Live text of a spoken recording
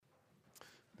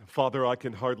Father, I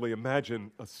can hardly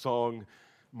imagine a song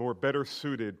more better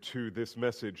suited to this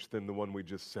message than the one we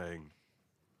just sang.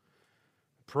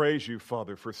 Praise you,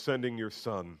 Father, for sending your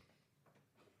Son.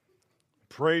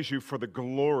 Praise you for the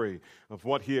glory of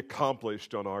what he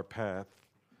accomplished on our path.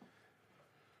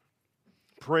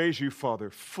 Praise you, Father.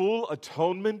 Full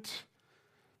atonement.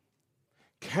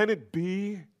 Can it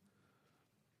be?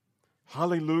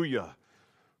 Hallelujah.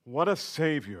 What a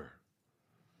Savior.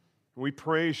 We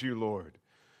praise you, Lord.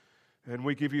 And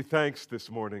we give you thanks this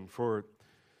morning for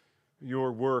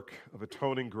your work of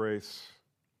atoning grace.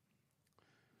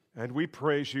 And we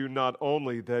praise you not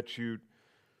only that you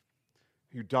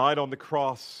died on the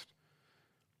cross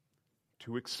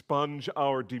to expunge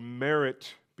our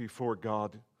demerit before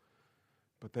God,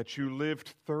 but that you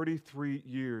lived 33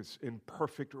 years in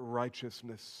perfect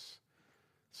righteousness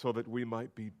so that we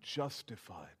might be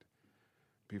justified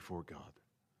before God.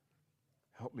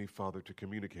 Help me, Father, to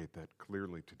communicate that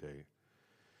clearly today.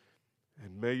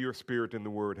 And may your Spirit in the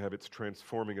Word have its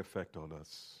transforming effect on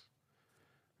us.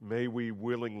 May we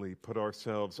willingly put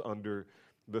ourselves under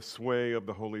the sway of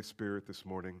the Holy Spirit this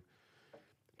morning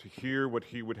to hear what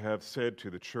he would have said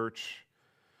to the church.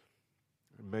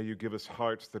 And may you give us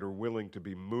hearts that are willing to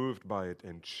be moved by it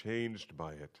and changed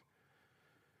by it.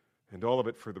 And all of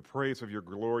it for the praise of your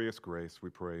glorious grace,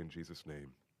 we pray in Jesus'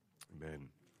 name. Amen.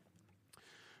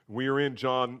 We are in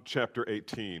John chapter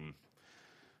 18.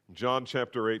 John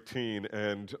chapter 18,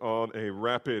 and on a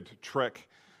rapid trek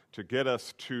to get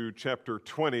us to chapter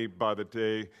 20 by the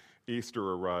day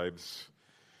Easter arrives.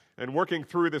 And working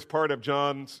through this part of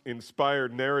John's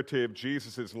inspired narrative,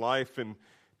 Jesus' life and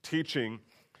teaching,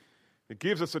 it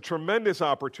gives us a tremendous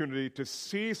opportunity to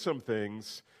see some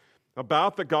things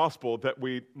about the gospel that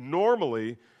we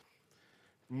normally,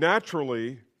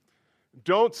 naturally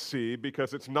don't see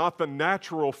because it's not the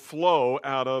natural flow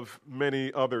out of many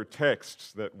other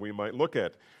texts that we might look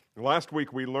at. Last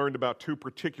week we learned about two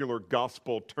particular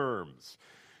gospel terms.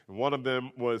 One of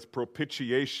them was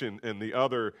propitiation and the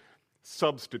other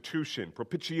substitution.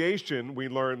 Propitiation, we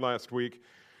learned last week,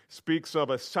 speaks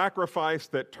of a sacrifice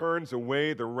that turns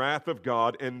away the wrath of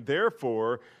God and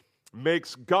therefore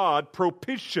makes God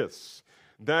propitious,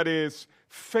 that is,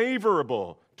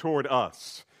 favorable toward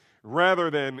us, rather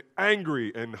than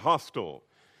angry and hostile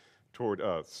toward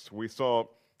us. We saw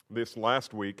this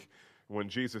last week when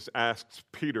Jesus asks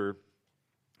Peter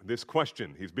this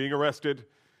question. He's being arrested.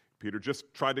 Peter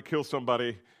just tried to kill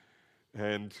somebody,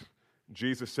 and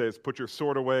Jesus says, "Put your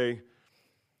sword away.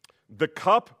 The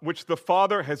cup which the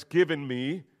Father has given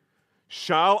me,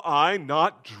 shall I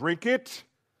not drink it?"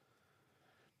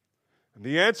 And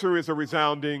the answer is a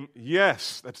resounding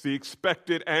yes. That's the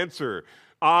expected answer.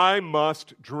 I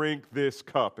must drink this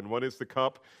cup. And what is the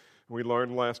cup? We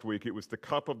learned last week it was the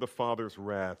cup of the Father's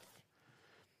wrath.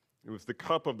 It was the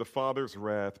cup of the Father's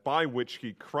wrath by which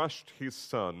he crushed his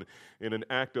Son in an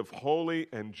act of holy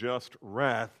and just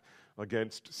wrath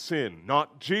against sin.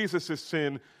 Not Jesus'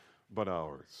 sin, but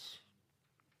ours.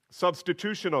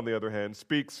 Substitution, on the other hand,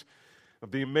 speaks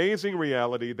of the amazing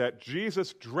reality that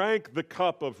Jesus drank the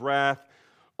cup of wrath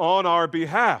on our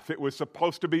behalf. It was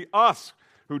supposed to be us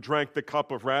who drank the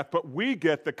cup of wrath, but we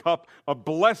get the cup of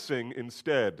blessing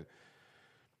instead.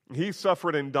 He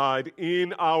suffered and died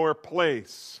in our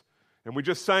place. And we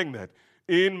just sang that.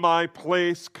 In my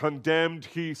place condemned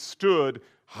he stood.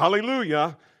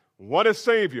 Hallelujah. What a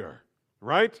Savior,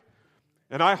 right?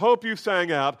 And I hope you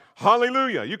sang out,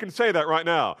 hallelujah. You can say that right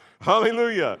now.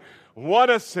 Hallelujah. What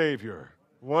a Savior.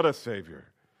 What a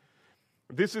Savior.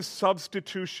 This is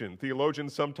substitution.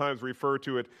 Theologians sometimes refer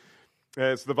to it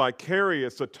as the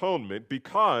vicarious atonement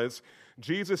because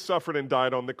Jesus suffered and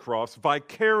died on the cross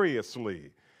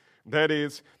vicariously. That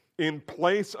is, in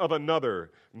place of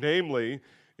another, namely,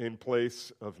 in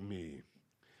place of me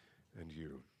and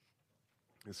you.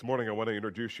 This morning I want to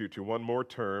introduce you to one more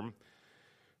term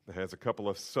that has a couple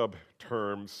of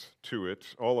sub-terms to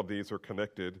it. All of these are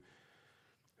connected,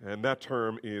 and that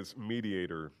term is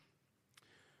mediator.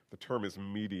 The term is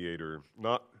mediator,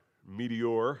 not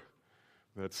meteor.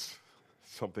 That's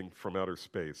something from outer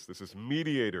space. This is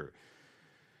mediator.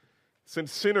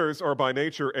 Since sinners are by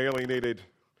nature alienated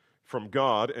from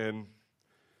God and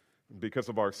because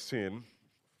of our sin,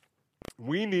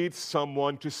 we need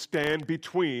someone to stand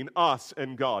between us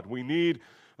and God. We need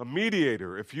a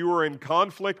mediator. If you are in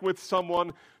conflict with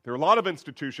someone, there are a lot of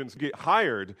institutions get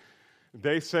hired.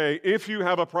 They say, if you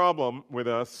have a problem with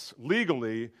us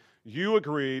legally, you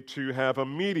agree to have a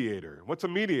mediator. What's a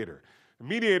mediator? A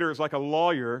mediator is like a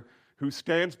lawyer who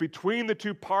stands between the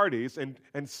two parties and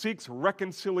seeks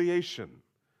reconciliation.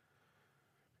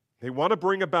 They want to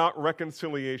bring about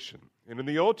reconciliation. And in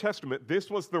the Old Testament,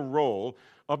 this was the role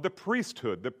of the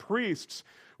priesthood. The priests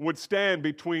would stand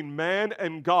between man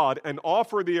and God and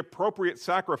offer the appropriate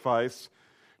sacrifice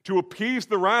to appease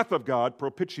the wrath of God,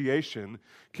 propitiation,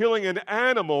 killing an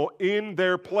animal in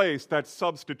their place, that's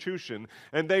substitution,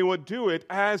 and they would do it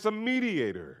as a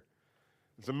mediator.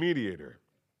 As a mediator.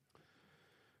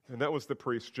 And that was the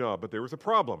priest's job, but there was a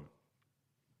problem.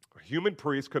 A human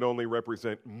priest could only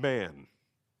represent man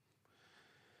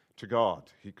to God.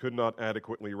 He could not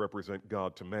adequately represent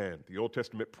God to man. The Old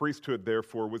Testament priesthood,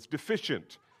 therefore, was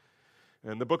deficient.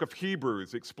 And the book of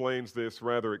Hebrews explains this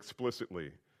rather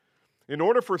explicitly. In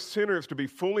order for sinners to be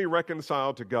fully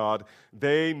reconciled to God,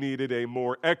 they needed a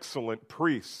more excellent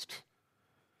priest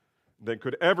than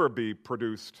could ever be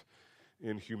produced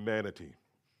in humanity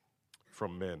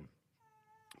from men.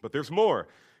 But there's more.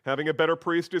 Having a better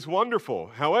priest is wonderful.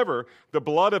 However, the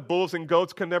blood of bulls and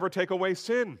goats can never take away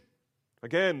sin.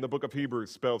 Again, the book of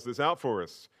Hebrews spells this out for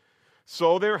us.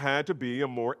 So there had to be a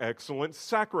more excellent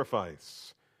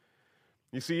sacrifice.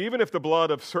 You see, even if the blood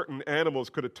of certain animals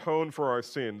could atone for our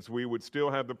sins, we would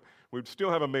still have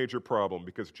a major problem,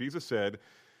 because Jesus said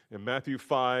in Matthew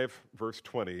 5, verse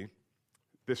 20,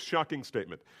 this shocking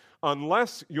statement,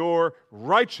 unless your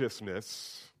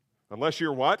righteousness, unless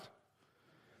your what?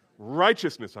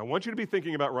 Righteousness. I want you to be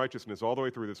thinking about righteousness all the way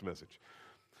through this message.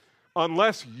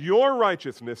 Unless your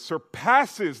righteousness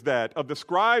surpasses that of the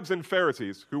scribes and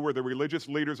Pharisees, who were the religious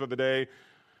leaders of the day,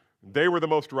 they were the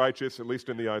most righteous, at least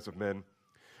in the eyes of men.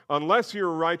 Unless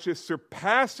your righteousness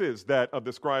surpasses that of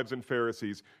the scribes and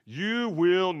Pharisees, you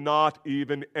will not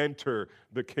even enter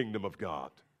the kingdom of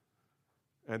God.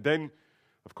 And then,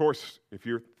 of course, if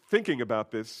you're thinking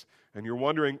about this and you're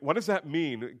wondering, what does that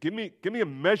mean? Give me a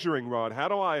measuring rod. How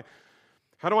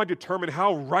do I determine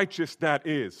how righteous that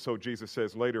is? So Jesus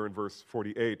says later in verse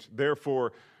 48,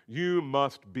 therefore you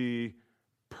must be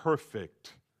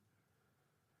perfect.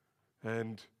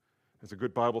 And as a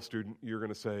good Bible student, you're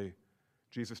going to say,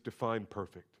 Jesus defined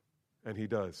perfect, and he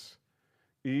does.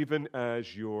 Even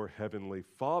as your heavenly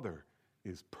Father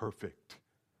is perfect.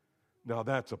 Now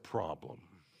that's a problem.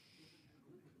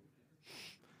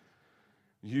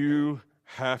 You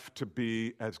have to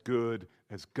be as good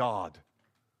as God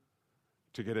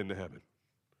to get into heaven.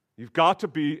 You've got to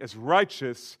be as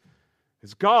righteous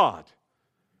as God.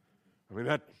 I mean,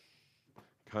 that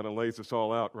kind of lays us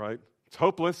all out, right? It's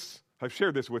hopeless. I've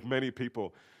shared this with many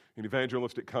people in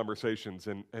evangelistic conversations,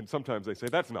 and sometimes they say,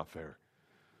 that's not fair.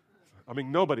 I mean,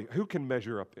 nobody, who can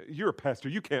measure up? You're a pastor,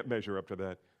 you can't measure up to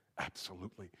that.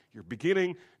 Absolutely. You're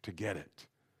beginning to get it.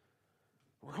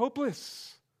 We're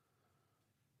hopeless.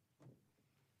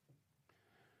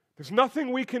 There's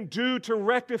nothing we can do to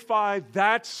rectify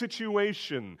that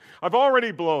situation. I've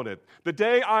already blown it. The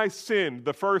day I sinned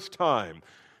the first time,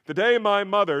 the day my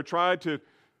mother tried to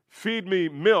feed me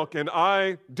milk and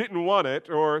I didn't want it,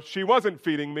 or she wasn't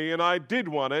feeding me and I did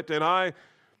want it, and I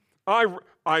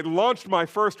launched my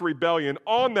first rebellion.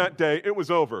 On that day, it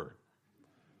was over.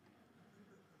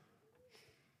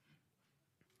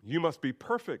 You must be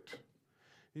perfect,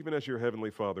 even as your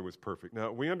heavenly Father was perfect.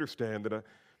 Now, we understand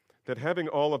that having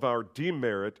all of our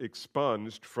demerit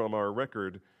expunged from our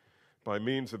record by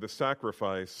means of the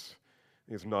sacrifice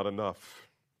is not enough.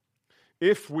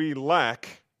 If we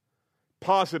lack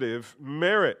positive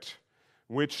merit,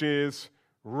 which is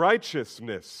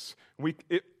righteousness,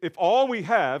 if all we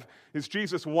have is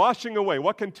Jesus washing away,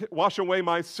 what can wash away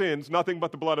my sins? Nothing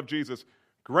but the blood of Jesus.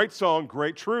 Great song,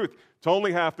 great truth. It's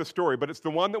only half the story, but it's the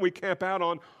one that we camp out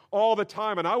on all the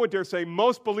time. And I would dare say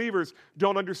most believers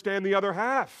don't understand the other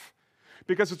half.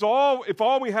 Because if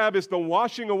all we have is the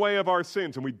washing away of our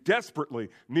sins, and we desperately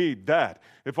need that,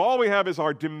 if all we have is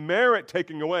our demerit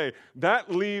taking away, that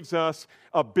leaves us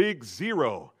a big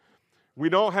zero. We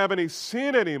don't have any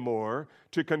sin anymore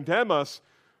to condemn us,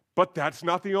 but that's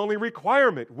not the only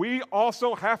requirement. We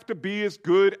also have to be as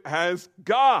good as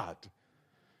God.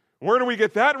 Where do we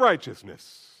get that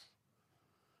righteousness?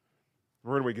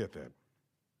 Where do we get that?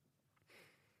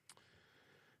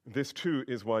 This too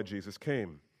is why Jesus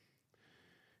came.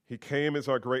 He came as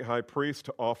our great high priest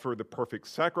to offer the perfect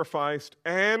sacrifice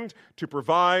and to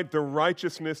provide the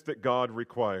righteousness that God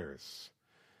requires.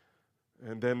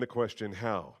 And then the question,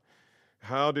 how?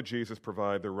 How did Jesus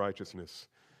provide the righteousness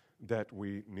that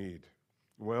we need?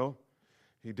 Well,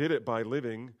 he did it by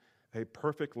living a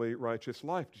perfectly righteous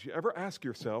life. Did you ever ask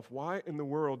yourself, why in the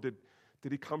world did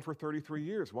he come for 33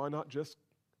 years? Why not just,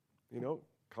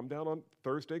 come down on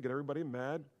Thursday, get everybody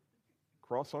mad,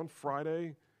 cross on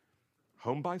Friday,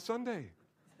 home by Sunday?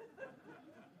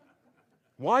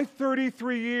 Why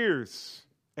 33 years?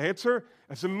 Answer,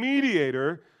 as a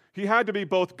mediator, He had to be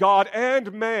both God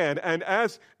and man, and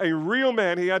as a real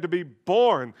man, he had to be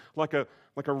born like a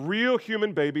real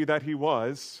human baby that he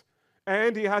was,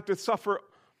 and he had to suffer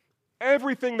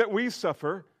everything that we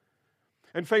suffer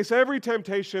and face every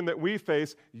temptation that we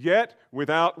face, yet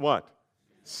without what?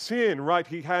 Sin, right?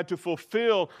 He had to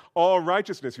fulfill all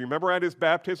righteousness. You remember at his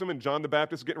baptism, and John the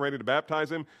Baptist is getting ready to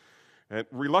baptize him, and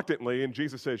reluctantly, and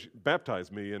Jesus says,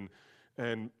 "Baptize me,"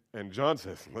 and John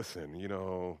says, "Listen,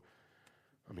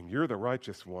 you're the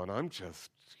righteous one. I'm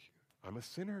a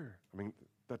sinner."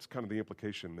 That's kind of the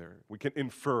implication there. We can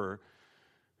infer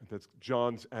that's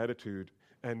John's attitude.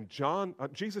 And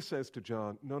Jesus says to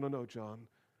John, No, John,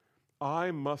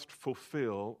 I must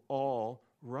fulfill all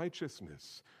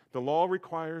righteousness. The law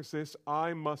requires this.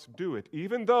 I must do it,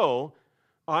 even though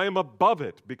I am above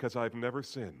it because I've never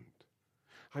sinned.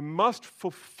 I must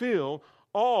fulfill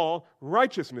all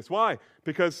righteousness. Why?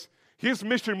 Because his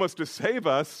mission was to save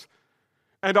us,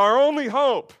 and our only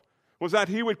hope was that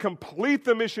he would complete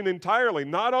the mission entirely,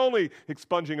 not only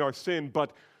expunging our sin,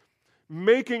 but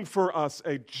making for us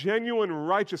a genuine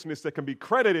righteousness that can be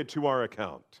credited to our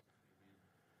account.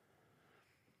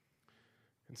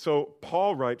 And so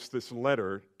Paul writes this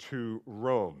letter to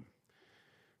Rome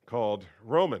called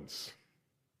Romans.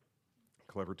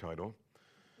 Clever title.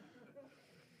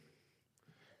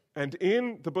 And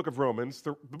in the book of Romans,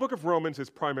 the book of Romans is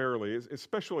primarily,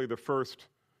 especially the first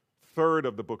third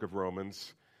of the book of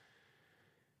Romans,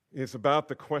 is about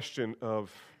the question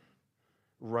of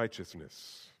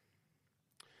righteousness.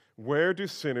 Where do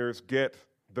sinners get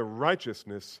the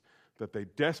righteousness that they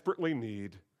desperately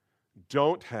need,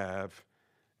 don't have,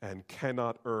 and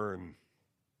cannot earn?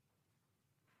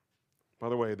 By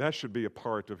the way, that should be a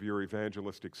part of your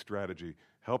evangelistic strategy,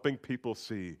 helping people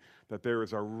see that there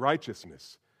is a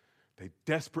righteousness they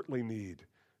desperately need,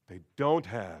 they don't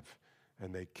have,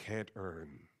 and they can't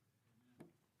earn.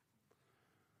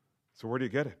 So where do you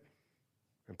get it?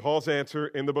 And Paul's answer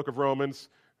in the book of Romans,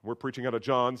 we're preaching out of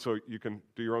John, so you can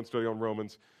do your own study on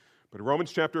Romans. But in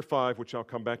Romans chapter 5, which I'll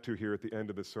come back to here at the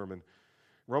end of this sermon,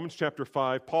 Romans chapter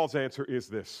 5, Paul's answer is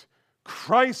this: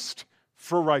 Christ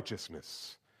for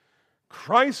righteousness.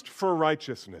 Christ for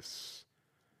righteousness.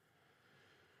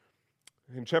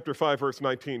 In chapter 5, verse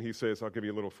 19, he says, I'll give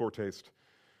you a little foretaste.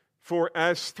 For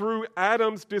as through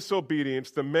Adam's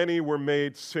disobedience the many were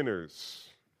made sinners,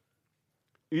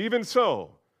 even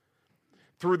so,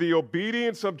 through the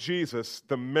obedience of Jesus,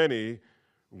 the many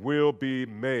will be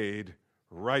made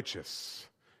righteous.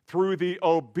 Through the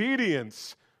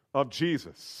obedience of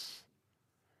Jesus.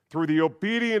 Through the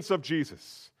obedience of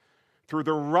Jesus. Through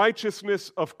the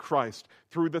righteousness of Christ.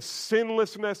 Through the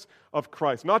sinlessness of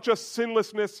Christ. Not just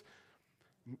sinlessness,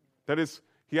 that is,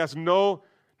 he has no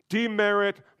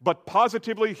demerit, but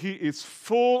positively he is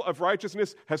full of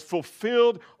righteousness, has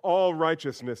fulfilled all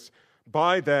righteousness.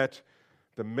 By that,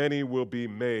 the many will be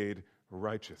made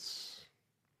righteous.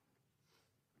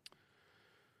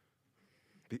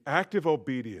 The active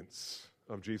obedience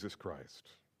of Jesus Christ.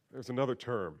 There's another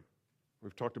term.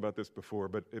 We've talked about this before,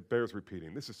 but it bears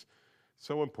repeating. This is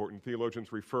so important.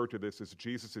 Theologians refer to this as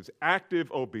Jesus'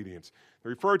 active obedience.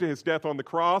 They refer to his death on the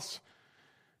cross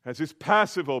as his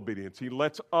passive obedience. He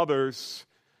lets others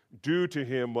do to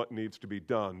him what needs to be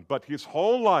done. But his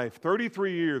whole life,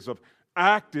 33 years of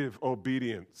active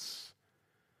obedience.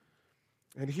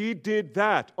 And he did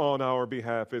that on our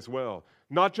behalf as well.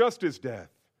 Not just his death,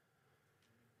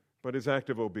 but his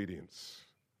active obedience.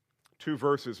 2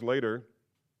 verses later,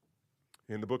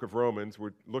 in the book of Romans, we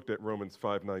looked at Romans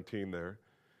 5:19 there.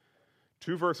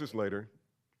 2 verses later,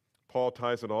 Paul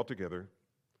ties it all together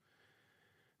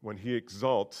when he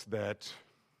exalts that,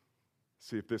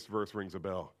 see if this verse rings a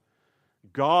bell.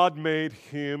 God made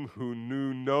him who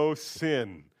knew no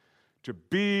sin to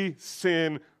be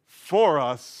sin for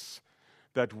us,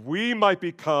 that we might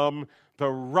become the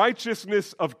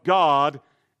righteousness of God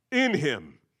in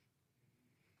him.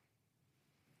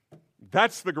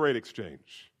 That's the great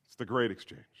exchange. It's the great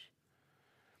exchange.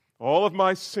 All of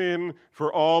my sin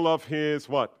for all of his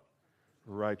what?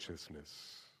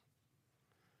 Righteousness.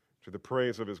 To the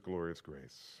praise of his glorious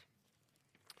grace.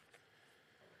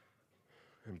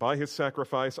 And by his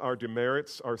sacrifice, our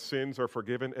demerits, our sins are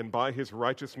forgiven, and by his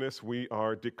righteousness, we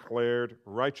are declared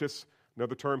righteous.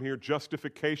 Another term here,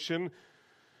 justification,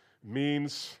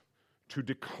 means to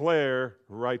declare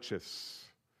righteous.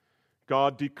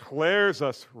 God declares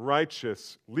us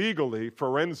righteous legally,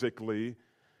 forensically,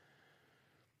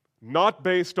 not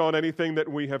based on anything that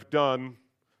we have done,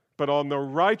 but on the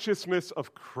righteousness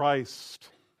of Christ.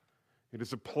 It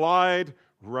is applied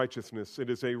righteousness. It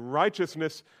is a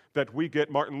righteousness that we get,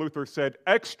 Martin Luther said,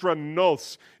 extra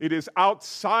nos. It is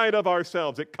outside of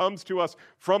ourselves. It comes to us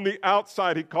from the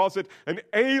outside. He calls it an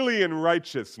alien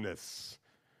righteousness.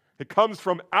 It comes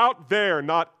from out there,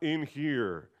 not in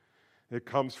here. It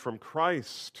comes from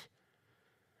Christ.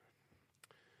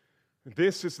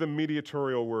 This is the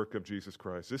mediatorial work of Jesus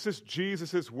Christ. This is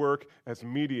Jesus' work as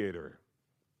mediator.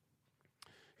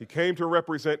 He came to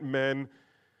represent men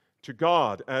to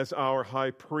God as our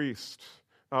high priest,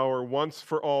 our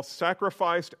once-for-all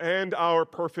sacrificed, and our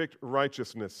perfect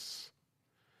righteousness.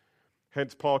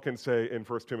 Hence, Paul can say in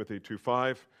 1 Timothy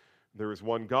 2:5, there is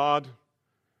one God,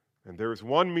 and there is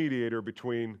one mediator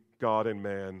between God and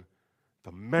man,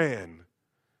 the man,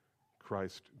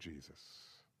 Christ Jesus.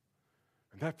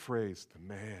 And that phrase, the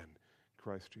man,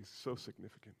 Christ Jesus, so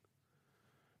significant.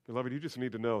 Beloved, you just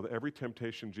need to know that every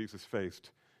temptation Jesus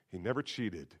faced, he never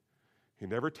cheated. He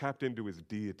never tapped into his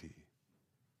deity.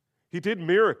 He did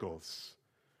miracles,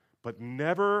 but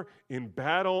never in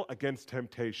battle against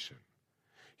temptation.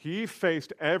 He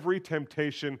faced every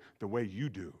temptation the way you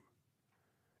do,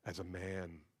 as a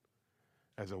man,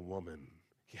 as a woman.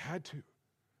 He had to.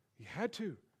 He had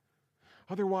to.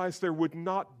 Otherwise, there would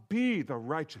not be the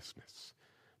righteousness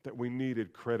that we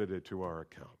needed credited to our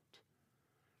account.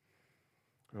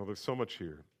 Well, there's so much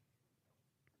here.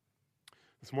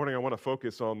 This morning I want to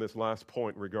focus on this last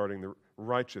point regarding the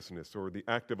righteousness or the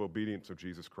active obedience of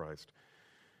Jesus Christ.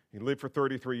 He lived for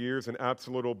 33 years in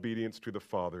absolute obedience to the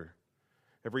Father.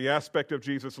 Every aspect of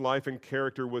Jesus' life and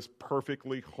character was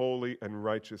perfectly holy and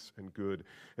righteous and good.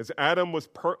 As Adam was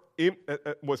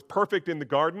perfect in the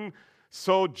garden,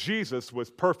 so Jesus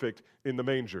was perfect in the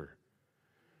manger.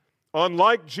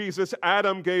 Unlike Jesus,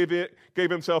 Adam gave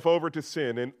himself over to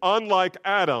sin, and unlike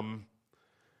Adam,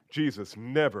 Jesus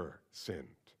never sinned.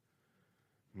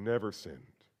 Never sinned.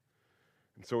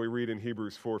 And so we read in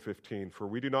Hebrews 4:15, "For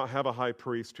we do not have a high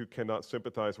priest who cannot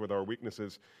sympathize with our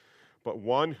weaknesses, but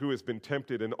one who has been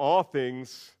tempted in all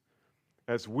things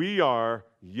as we are,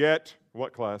 yet,"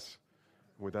 what class?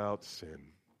 "Without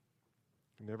sin."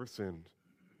 He never sinned.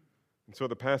 And so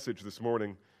the passage this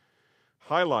morning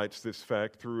highlights this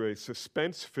fact through a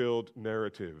suspense-filled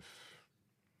narrative.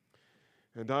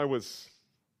 And I was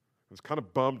kind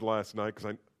of bummed last night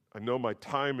because I know my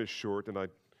time is short, and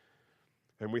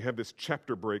we have this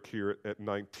chapter break here at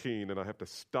 19, and I have to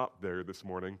stop there this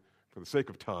morning for the sake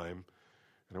of time.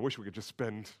 And I wish we could just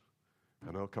spend,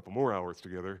 a couple more hours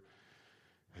together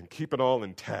and keep it all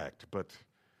intact, but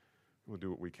we'll do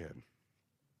what we can.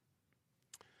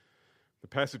 The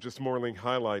passage this morning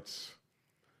highlights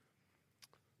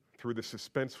through the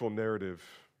suspenseful narrative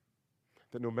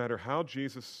that no matter how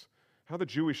the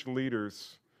Jewish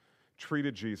leaders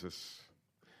treated Jesus,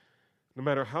 no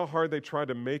matter how hard they tried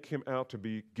to make him out to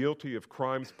be guilty of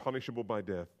crimes punishable by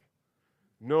death,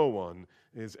 no one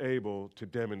is able to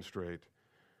demonstrate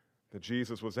that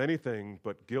Jesus was anything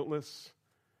but guiltless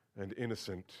and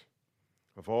innocent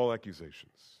of all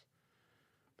accusations.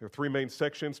 There are three main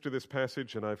sections to this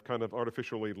passage, and I've kind of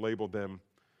artificially labeled them.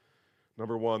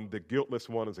 Number one, the guiltless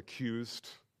one is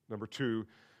accused. Number two,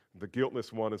 the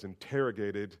guiltless one is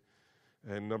interrogated.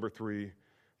 And number three,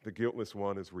 the guiltless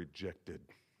one is rejected.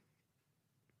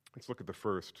 Let's look at the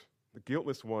first. The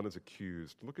guiltless one is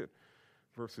accused. Look at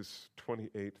verses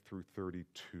 28 through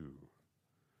 32.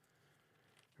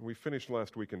 And we finished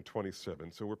last week in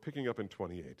 27, so we're picking up in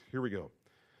 28. Here we go.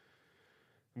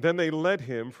 "Then they led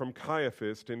him from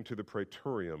Caiaphas into the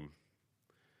praetorium,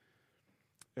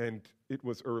 and it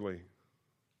was early.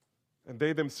 And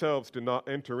they themselves did not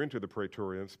enter into the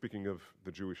praetorium," speaking of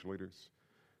the Jewish leaders,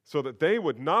 "so that they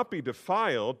would not be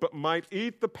defiled, but might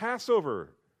eat the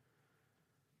Passover.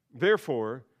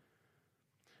 Therefore,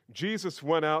 Pilate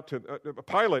went out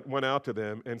to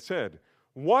them and said,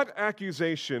 'What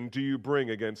accusation do you bring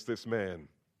against this man?'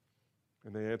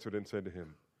 And they answered and said to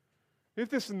him, 'If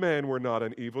this man were not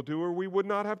an evildoer, we would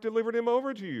not have delivered him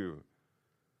over to you.'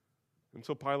 And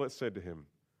so Pilate said to him,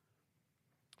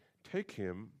 'Take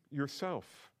him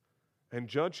yourself and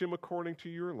judge him according to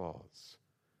your laws.'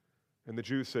 And the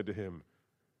Jews said to him,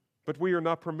 'But we are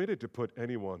not permitted to put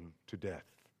anyone to death.'"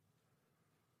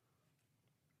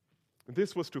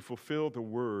 This was to fulfill the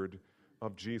word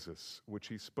of Jesus, which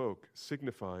he spoke,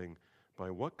 signifying by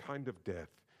what kind of death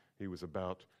he was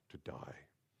about to die.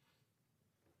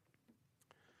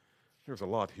 There's a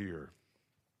lot here.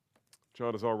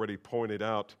 John has already pointed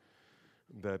out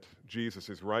that Jesus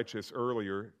is righteous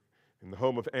earlier in the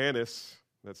home of Annas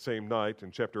that same night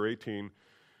in chapter 18,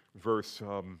 verse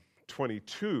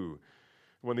 22,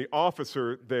 when the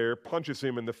officer there punches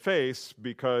him in the face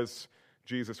because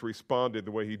Jesus responded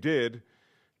the way he did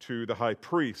to the high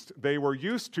priest. They were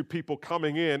used to people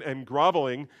coming in and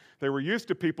groveling. They were used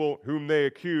to people whom they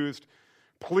accused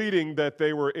pleading that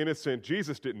they were innocent.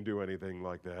 Jesus didn't do anything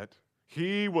like that.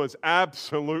 He was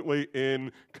absolutely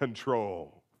in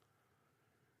control.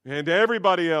 And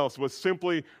everybody else was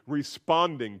simply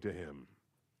responding to him.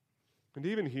 And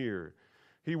even here,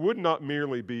 he would not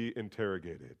merely be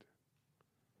interrogated.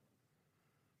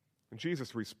 And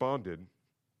Jesus responded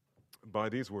by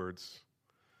these words,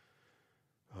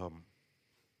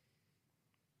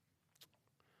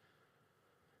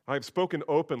 I have spoken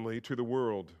openly to the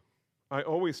world. I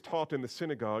always taught in the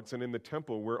synagogues and in the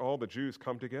temple where all the Jews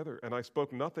come together, and I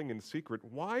spoke nothing in secret.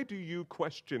 Why do you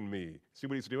question me? See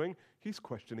what he's doing? He's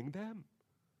questioning them.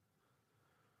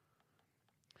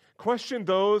 Question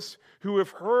those who have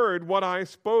heard what I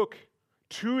spoke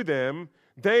to them.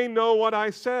 They know what I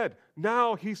said.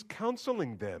 Now he's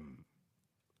counseling them.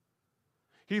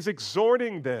 He's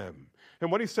exhorting them.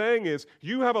 And what he's saying is,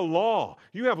 you have a law.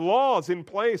 You have laws in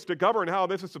place to govern how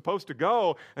this is supposed to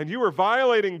go, and you are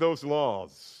violating those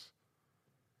laws.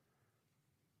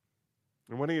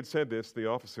 And when he had said this, the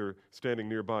officer standing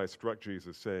nearby struck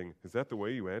Jesus, saying, Is that the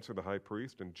way you answer the high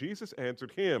priest? And Jesus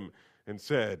answered him and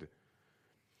said,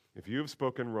 If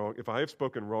I have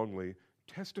spoken wrongly,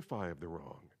 testify of the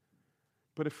wrong.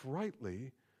 But if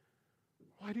rightly,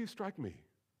 why do you strike me?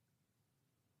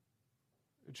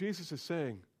 Jesus is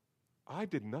saying, I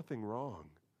did nothing wrong.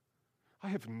 I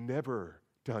have never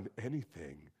done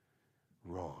anything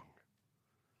wrong.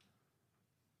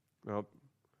 Now,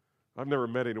 I've never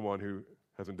met anyone who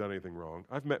hasn't done anything wrong.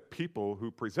 I've met people who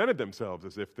presented themselves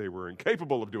as if they were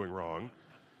incapable of doing wrong.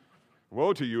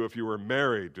 Woe to you if you were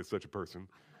married to such a person.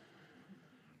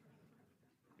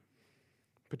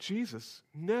 But Jesus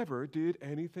never did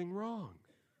anything wrong.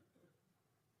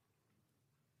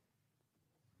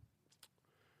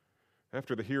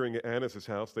 After the hearing at Annas'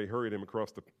 house, they hurried him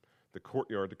across the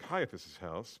courtyard to Caiaphas'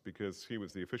 house because he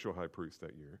was the official high priest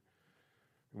that year.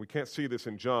 And we can't see this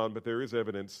in John, but there is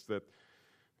evidence that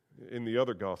in the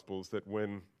other Gospels that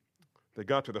when they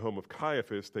got to the home of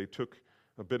Caiaphas, they took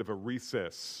a bit of a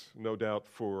recess, no doubt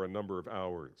for a number of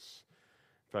hours.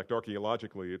 In fact,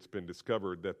 archaeologically, it's been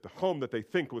discovered that the home that they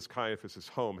think was Caiaphas'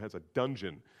 home has a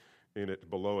dungeon in it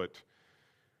below it.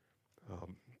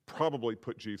 Probably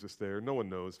put Jesus there. No one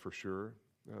knows for sure.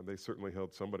 They certainly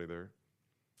held somebody there.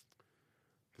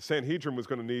 The Sanhedrin was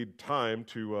going to need time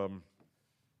to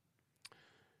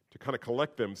kind of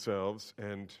collect themselves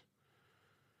and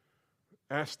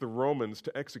ask the Romans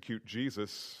to execute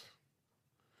Jesus.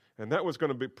 And that was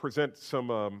going to present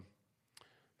some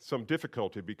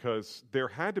difficulty because there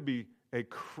had to be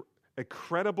a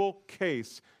credible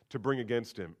case to bring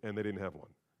against him, and they didn't have one.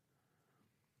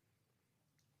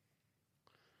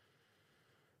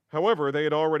 However, they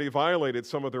had already violated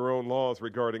some of their own laws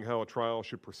regarding how a trial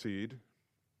should proceed.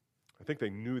 I think they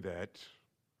knew that.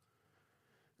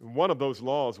 And one of those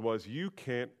laws was you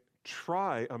can't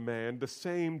try a man the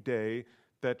same day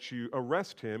that you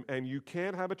arrest him, and you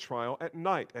can't have a trial at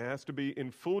night. It has to be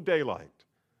in full daylight,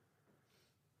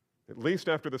 at least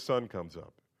after the sun comes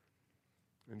up.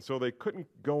 And so they couldn't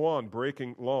go on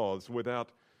breaking laws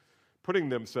without putting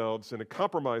themselves in a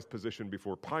compromised position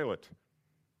before Pilate.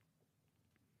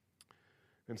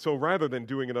 And so rather than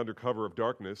doing it under cover of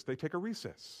darkness, they take a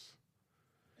recess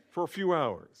for a few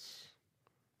hours.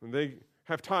 And they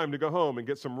have time to go home and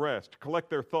get some rest, to collect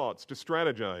their thoughts, to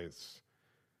strategize.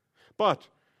 But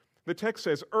the text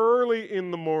says early in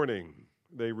the morning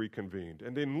they reconvened.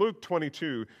 And in Luke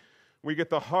 22, we get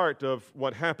the heart of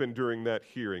what happened during that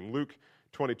hearing. Luke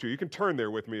 22. You can turn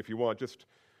there with me if you want. Just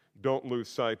don't lose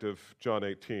sight of John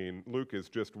 18. Luke is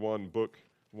just one book,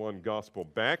 one gospel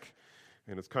back.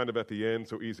 And it's kind of at the end,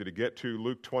 so easy to get to.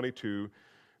 Luke 22,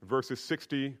 verses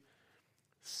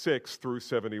 66 through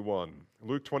 71.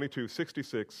 Luke 22,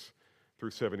 66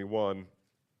 through 71.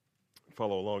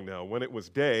 Follow along now. When it was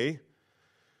day,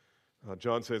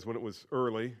 John says when it was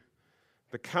early,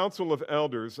 the council of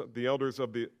elders, the elders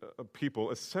of the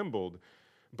people, assembled,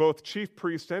 both chief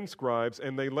priests and scribes,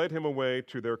 and they led him away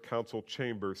to their council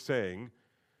chamber, saying,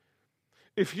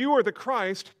 If you are the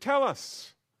Christ, tell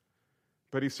us.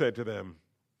 But he said to them,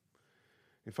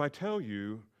 If I tell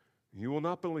you, you will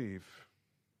not believe.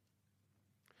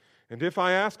 And if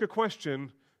I ask a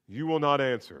question, you will not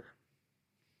answer.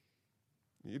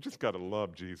 You just got to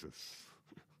love Jesus.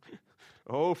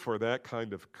 Oh, for that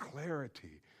kind of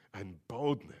clarity and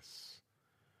boldness.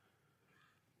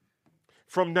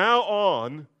 From now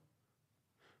on,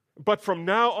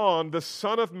 the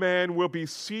Son of Man will be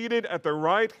seated at the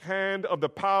right hand of the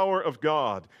power of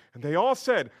God. And they all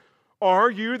said,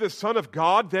 Are you the Son of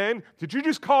God then? Did you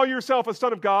just call yourself a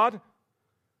son of God?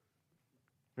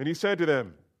 And he said to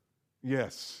them,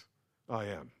 "Yes, I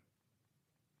am."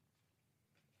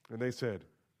 And they said,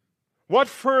 "What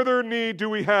further need do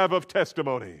we have of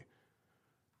testimony?"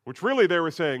 Which really they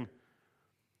were saying,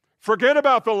 forget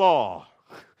about the law.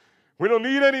 We don't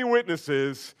need any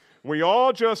witnesses. We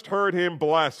all just heard him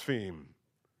blaspheme.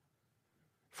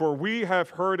 For we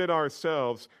have heard it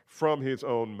ourselves from his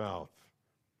own mouth.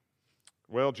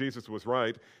 Well, Jesus was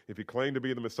right. If he claimed to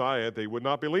be the Messiah, they would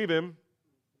not believe him.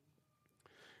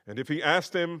 And if he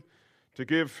asked them to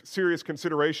give serious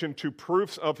consideration to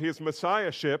proofs of his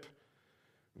messiahship,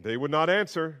 they would not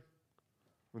answer.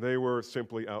 They were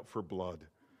simply out for blood.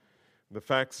 The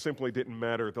facts simply didn't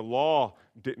matter. The law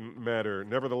didn't matter.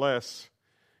 Nevertheless,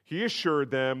 he assured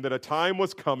them that a time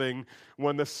was coming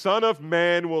when the Son of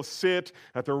Man will sit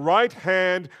at the right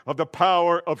hand of the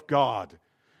power of God.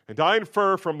 And I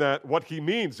infer from that what he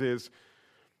means is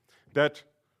that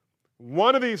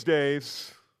one of these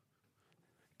days,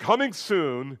 coming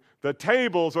soon, the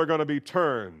tables are going to be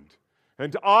turned,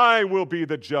 and I will be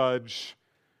the judge,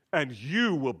 and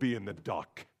you will be in the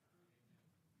dock.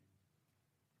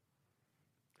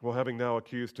 Well, having now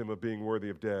accused him of being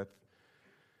worthy of death,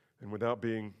 and without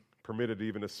being permitted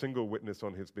even a single witness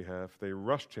on his behalf, they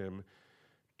rushed him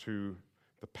to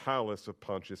the palace of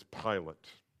Pontius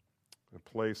Pilate, a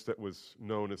place that was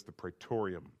known as the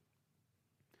Praetorium.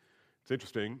 It's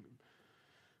interesting.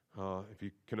 If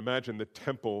you can imagine the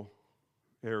temple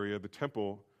area, the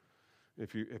temple,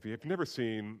 if you've never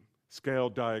seen scale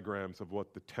diagrams of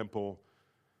what the temple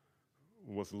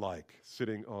was like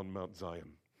sitting on Mount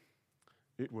Zion,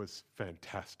 it was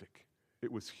fantastic.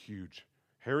 It was huge.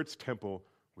 Herod's temple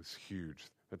was huge.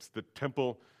 That's the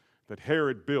temple that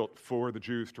Herod built for the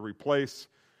Jews to replace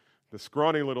the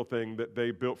scrawny little thing that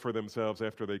they built for themselves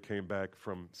after they came back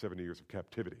from 70 years of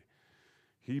captivity.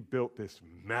 He built this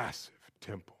massive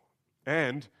temple.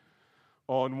 And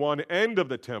on one end of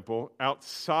the temple,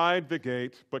 outside the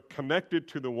gate, but connected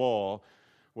to the wall,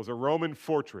 was a Roman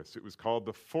fortress. It was called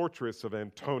the Fortress of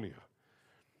Antonia.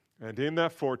 And in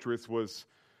that fortress was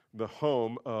the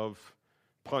home of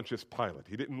Pontius Pilate.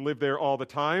 He didn't live there all the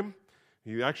time.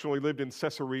 He actually lived in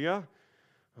Caesarea.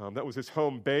 That was his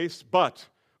home base. But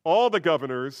all the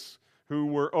governors who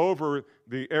were over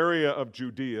the area of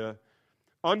Judea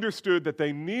understood that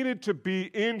they needed to be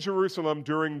in Jerusalem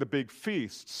during the big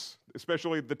feasts,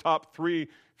 especially the top 3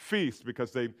 feasts,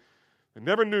 because they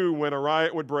never knew when a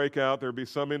riot would break out. There would be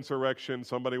some insurrection.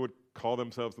 Somebody would call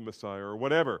themselves the Messiah or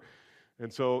whatever.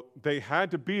 And so they had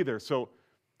to be there. So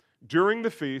during the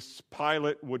feasts,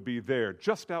 Pilate would be there,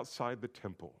 just outside the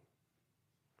temple.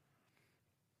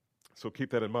 So keep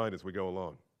that in mind as we go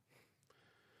along.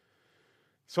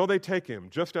 So they take him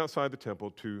just outside the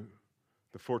temple to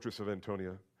the fortress of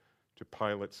Antonia, to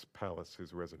Pilate's palace,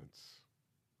 his residence.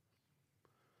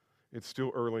 It's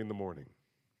still early in the morning.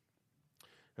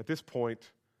 At this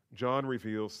point, John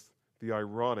reveals the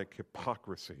ironic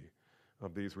hypocrisy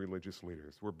of these religious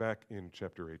leaders. We're back in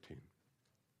chapter 18.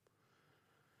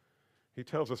 He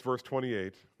tells us, verse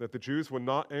 28, that the Jews would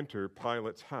not enter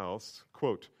Pilate's house,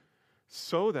 quote,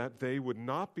 so that they would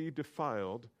not be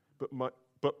defiled,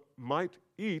 but might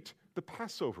eat the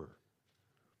Passover.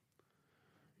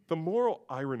 The moral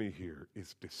irony here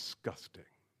is disgusting.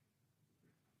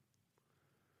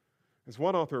 As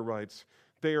one author writes,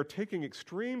 they are taking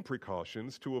extreme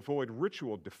precautions to avoid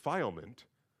ritual defilement,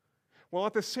 while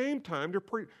at the same time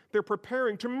they're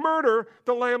preparing to murder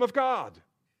the Lamb of God,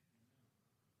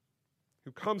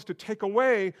 who comes to take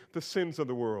away the sins of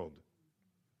the world.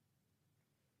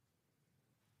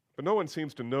 But no one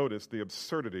seems to notice the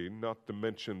absurdity, not to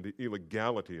mention the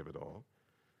illegality of it all.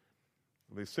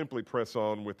 They simply press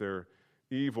on with their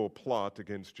evil plot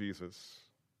against Jesus.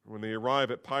 When they arrive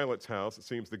at Pilate's house, it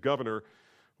seems the governor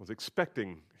was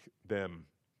expecting them.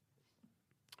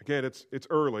 Again, it's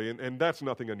early, and that's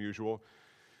nothing unusual.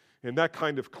 In that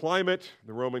kind of climate,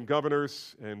 the Roman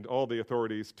governors and all the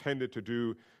authorities tended to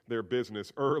do their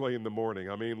business early in the morning.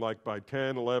 I mean, like by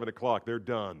 10, 11 o'clock, they're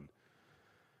done,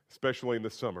 especially in the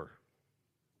summer.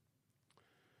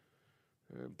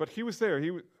 But he was there.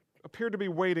 He appeared to be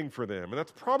waiting for them, and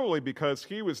that's probably because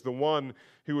he was the one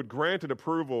who had granted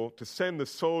approval to send the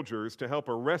soldiers to help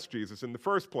arrest Jesus in the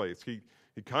first place. He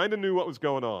kind of knew what was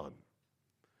going on.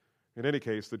 In any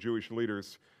case, the Jewish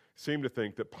leaders seemed to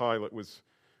think that Pilate was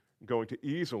going to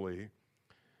easily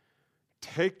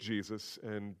take Jesus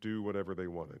and do whatever they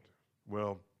wanted.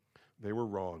 Well, they were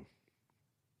wrong.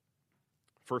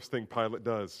 First thing Pilate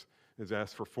does is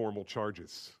ask for formal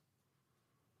charges.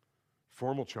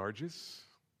 Formal charges?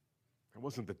 That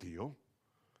wasn't the deal.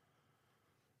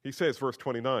 He says, verse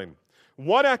 29,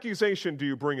 "What accusation do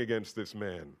you bring against this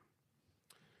man?"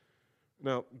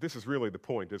 Now, this is really the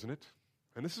point, isn't it?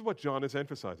 And this is what John is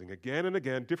emphasizing again and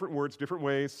again, different words, different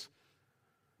ways.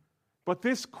 But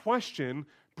this question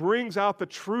brings out the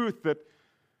truth that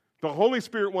the Holy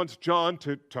Spirit wants John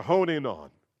to hone in on.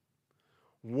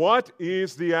 What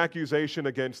is the accusation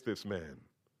against this man?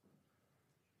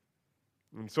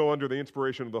 And so, under the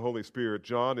inspiration of the Holy Spirit,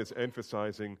 John is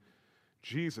emphasizing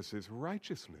Jesus'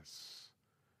 righteousness.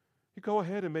 You go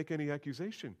ahead and make any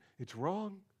accusation. It's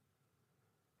wrong.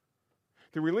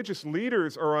 The religious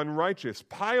leaders are unrighteous.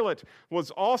 Pilate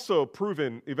was also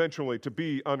proven eventually to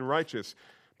be unrighteous.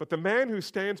 But the man who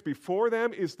stands before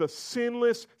them is the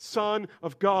sinless Son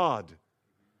of God.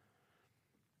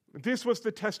 This was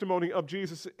the testimony of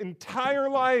Jesus' entire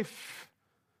life.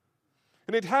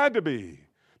 And it had to be.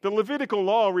 The Levitical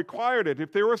law required it.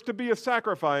 If there was to be a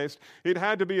sacrifice, it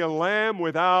had to be a lamb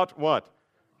without what?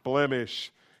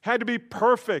 Blemish. Had to be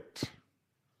perfect.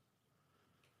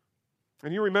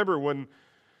 And you remember when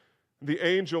the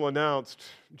angel announced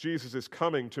Jesus is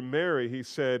coming to Mary, he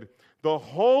said, the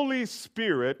Holy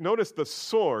Spirit, notice the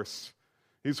source,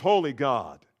 is holy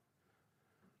God.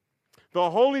 The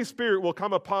Holy Spirit will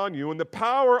come upon you, and the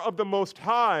power of the Most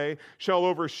High shall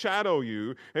overshadow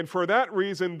you, and for that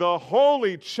reason the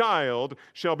Holy Child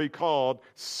shall be called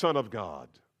Son of God.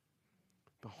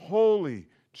 The Holy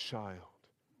Child.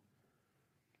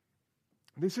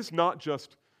 This is not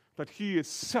just that he is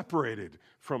separated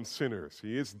from sinners.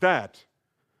 He is that.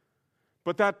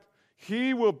 But that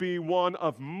he will be one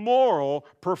of moral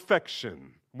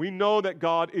perfection. We know that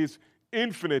God is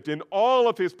infinite in all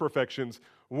of his perfections.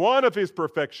 One of his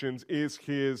perfections is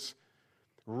his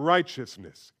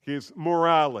righteousness, his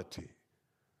morality.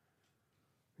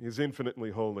 He is infinitely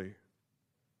holy.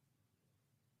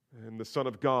 And the Son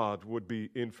of God would be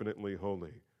infinitely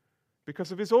holy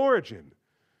because of his origin.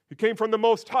 He came from the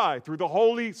Most High through the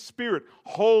Holy Spirit,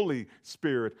 Holy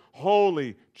Spirit,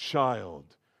 Holy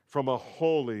Child, from a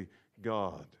holy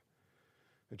God.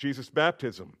 At Jesus'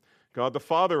 baptism, God the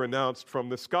Father announced from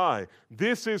the sky,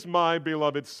 "This is my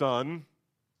beloved Son,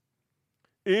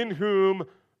 in whom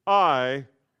I,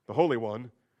 the Holy One,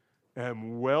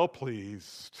 am well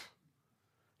pleased.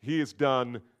 He has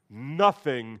done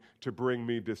nothing to bring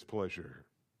me displeasure."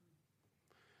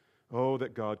 Oh,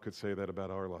 that God could say that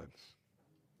about our lives.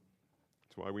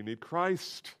 That's why we need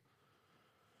Christ.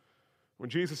 When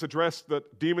Jesus addressed the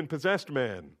demon-possessed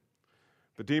man,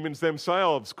 the demons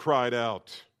themselves cried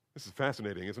out. This is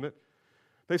fascinating, isn't it?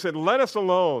 They said, "Let us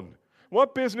alone.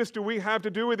 What business do we have to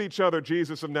do with each other,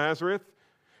 Jesus of Nazareth?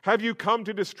 Have you come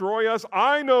to destroy us?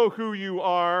 I know who you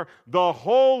are, the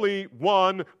Holy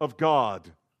One of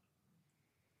God."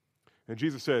 And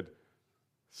Jesus said,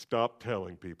 "Stop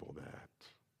telling people that."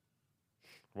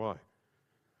 Why?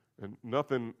 And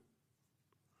nothing,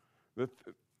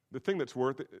 the thing that's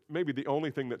worth, maybe the only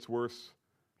thing that's worse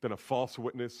than a false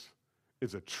witness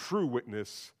is a true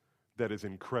witness that is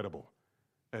incredible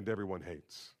and everyone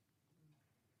hates.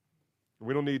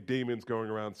 We don't need demons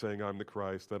going around saying, "I'm the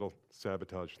Christ." That'll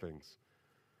sabotage things.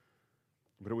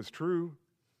 But it was true.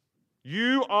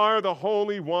 You are the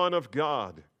Holy One of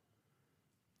God.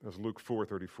 That's Luke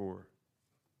 4:34.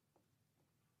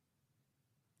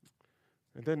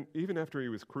 And then even after he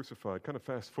was crucified, kind of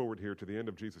fast forward here to the end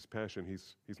of Jesus' passion,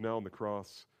 he's now on the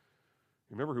cross.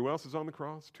 Remember who else is on the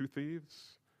cross? Two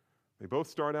thieves. They both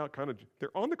start out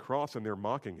they're on the cross and they're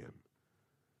mocking him.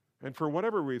 And for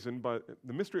whatever reason, by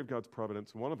the mystery of God's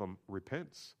providence, one of them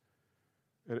repents.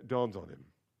 And it dawns on him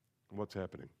what's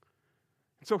happening.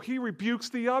 And so he rebukes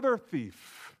the other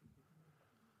thief.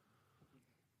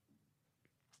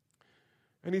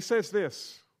 And he says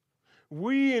this,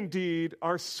 "We indeed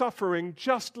are suffering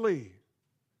justly." Isn't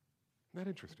that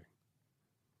interesting?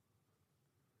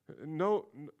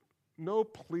 No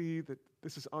plea that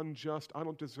this is unjust, I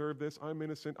don't deserve this, I'm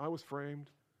innocent, I was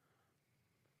framed.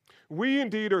 "We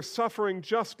indeed are suffering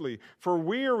justly, for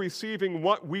we are receiving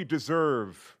what we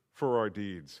deserve for our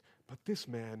deeds. But this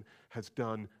man has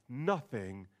done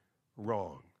nothing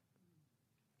wrong."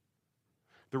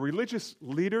 The religious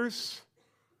leaders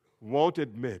won't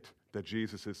admit that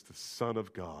Jesus is the Son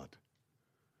of God.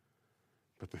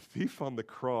 But the thief on the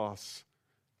cross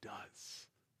does.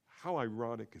 How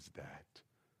ironic is that?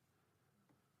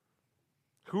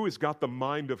 Who has got the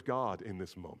mind of God in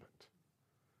this moment?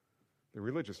 The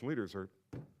religious leaders are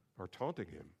taunting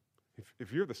him.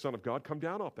 If you're the Son of God, come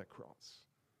down off that cross.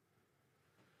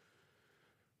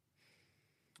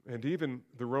 And even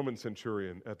the Roman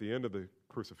centurion at the end of the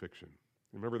crucifixion,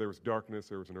 remember there was darkness,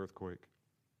 there was an earthquake.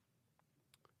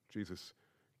 Jesus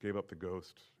gave up the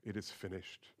ghost. It is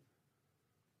finished.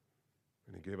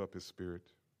 And he gave up his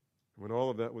spirit. When all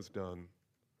of that was done,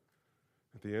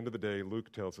 at the end of the day,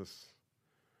 Luke tells us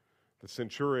the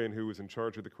centurion who was in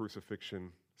charge of the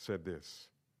crucifixion said this.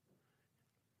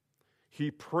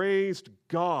 He praised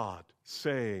God,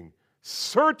 saying,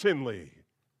 certainly.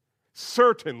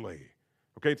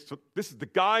 Okay, so this is the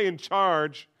guy in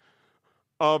charge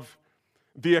of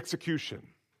the execution.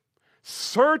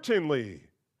 Certainly,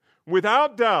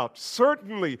 without doubt,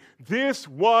 certainly, this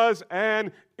was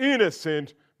an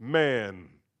innocent man.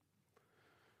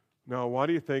 Now, why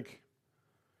do you think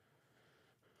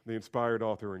the inspired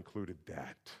author included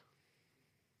that?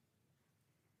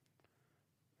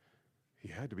 He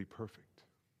had to be perfect.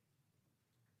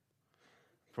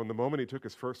 From the moment he took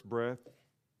his first breath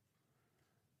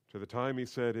to the time he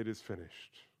said, "It is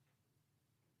finished,"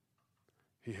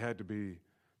 he had to be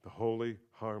the holy,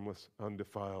 harmless,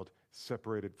 undefiled,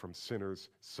 separated from sinners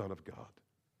Son of God.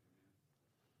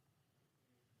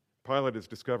 Pilate is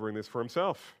discovering this for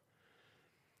himself.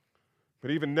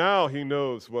 But even now he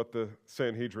knows what the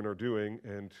Sanhedrin are doing,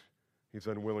 and he's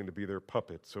unwilling to be their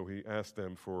puppet, so he asked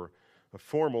them for a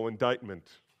formal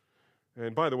indictment.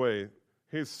 And by the way,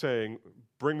 he's saying,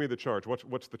 bring me the charge.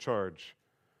 What's the charge?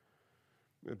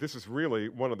 This is really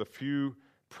one of the few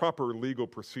proper legal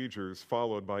procedures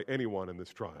followed by anyone in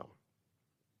this trial.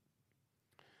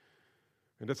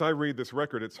 And as I read this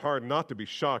record, it's hard not to be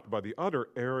shocked by the utter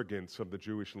arrogance of the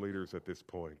Jewish leaders at this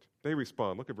point. They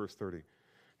respond, look at verse 30.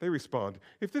 They respond,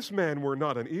 if this man were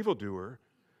not an evildoer,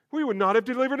 we would not have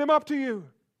delivered him up to you.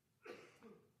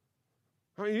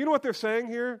 I mean, you know what they're saying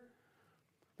here?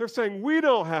 They're saying, we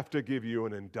don't have to give you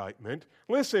an indictment.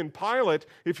 Listen, Pilate,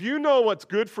 if you know what's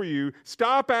good for you,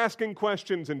 stop asking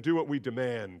questions and do what we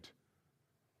demand.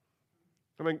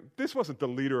 I mean, this wasn't the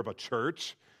leader of a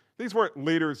church. These weren't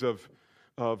leaders of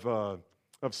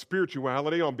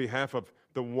spirituality on behalf of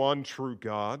the one true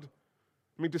God.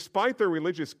 I mean, despite their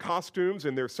religious costumes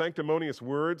and their sanctimonious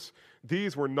words,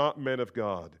 these were not men of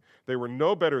God. They were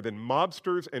no better than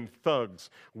mobsters and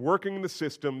thugs working the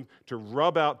system to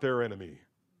rub out their enemy.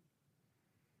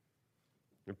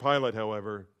 And Pilate,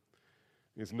 however,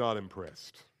 is not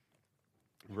impressed.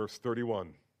 Verse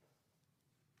 31.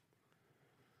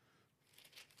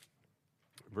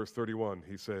 Verse 31,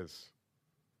 he says,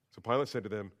 so Pilate said to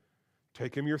them,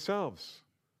 take him yourselves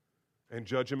and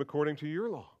judge him according to your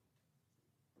law.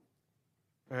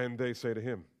 And they say to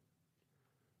him,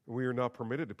 we are not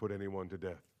permitted to put anyone to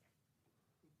death.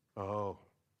 Oh,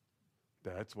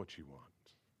 that's what you want.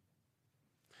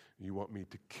 You want me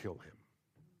to kill him.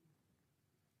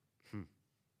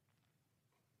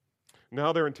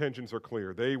 Now their intentions are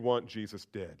clear. They want Jesus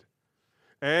dead.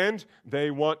 And they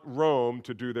want Rome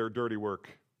to do their dirty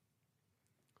work.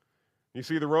 You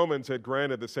see, the Romans had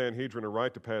granted the Sanhedrin a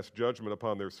right to pass judgment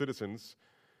upon their citizens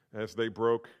as they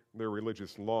broke their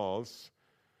religious laws,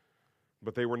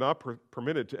 but they were not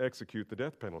permitted to execute the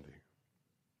death penalty.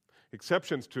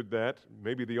 Exceptions to that,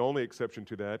 maybe the only exception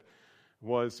to that,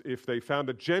 was if they found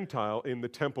a Gentile in the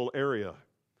temple area.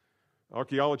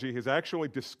 Archaeology has actually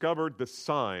discovered the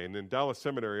sign, and Dallas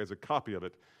Seminary has a copy of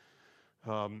it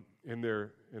in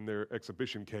their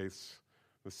exhibition case.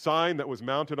 The sign that was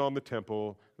mounted on the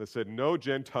temple that said, no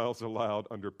Gentiles allowed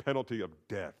under penalty of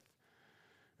death.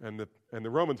 And the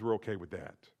Romans were okay with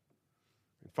that.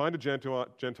 Find a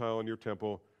Gentile in your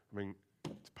temple, I mean,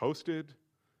 it's posted,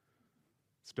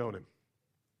 stone him.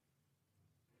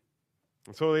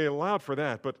 And so they allowed for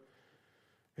that, but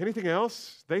anything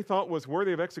else they thought was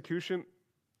worthy of execution,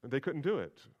 they couldn't do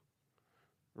it.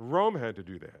 Rome had to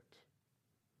do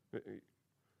that.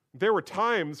 There were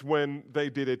times when they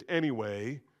did it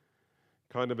anyway,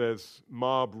 kind of as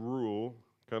mob rule,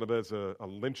 kind of as a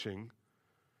lynching.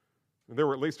 And there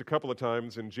were at least a couple of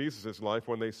times in Jesus' life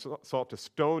when they sought to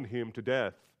stone him to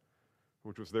death,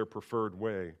 which was their preferred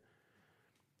way.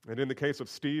 And in the case of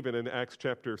Stephen in Acts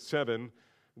chapter 7,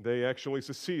 they actually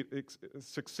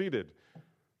succeeded.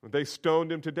 They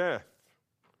stoned him to death.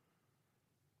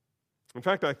 In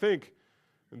fact, I think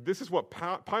this is what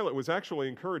Pilate was actually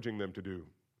encouraging them to do,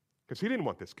 because he didn't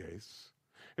want this case.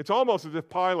 It's almost as if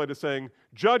Pilate is saying,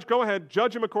 Judge, go ahead,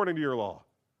 judge him according to your law.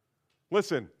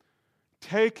 Listen,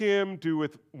 take him, do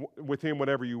with him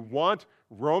whatever you want.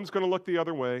 Rome's going to look the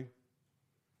other way.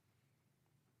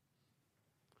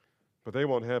 But they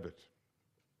won't have it.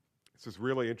 This is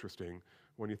really interesting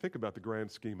when you think about the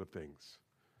grand scheme of things.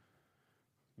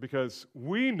 Because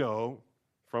we know,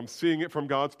 from seeing it from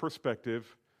God's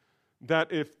perspective,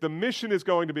 that if the mission is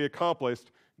going to be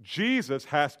accomplished, Jesus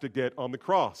has to get on the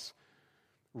cross.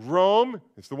 Rome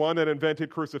is the one that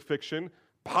invented crucifixion.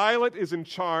 Pilate is in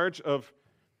charge of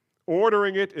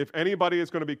ordering it. If anybody is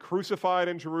going to be crucified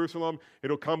in Jerusalem,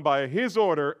 it'll come by his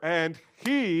order, and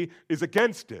he is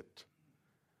against it.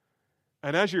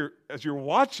 And as you're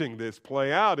watching this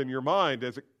play out in your mind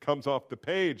as it comes off the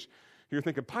page, you're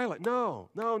thinking, Pilate, no.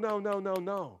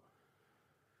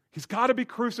 He's got to be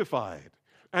crucified.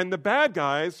 And the bad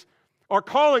guys are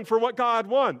calling for what God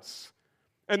wants.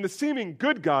 And the seeming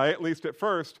good guy, at least at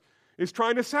first, is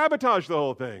trying to sabotage the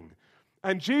whole thing.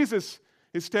 And Jesus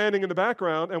is standing in the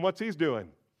background, and what's he doing?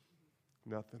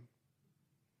 Nothing.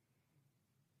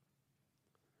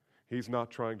 He's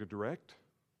not trying to direct.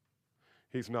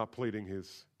 He's not pleading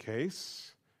his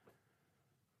case.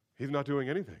 He's not doing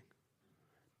anything.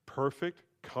 Perfect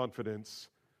confidence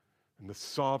in the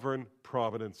sovereign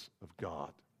providence of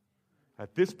God.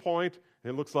 At this point,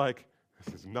 it looks like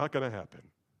this is not going to happen.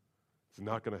 It's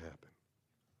not going to happen.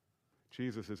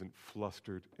 Jesus isn't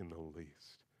flustered in the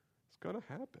least. It's going to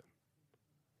happen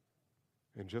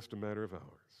in just a matter of hours.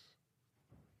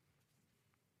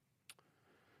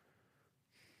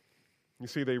 You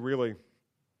see, they really,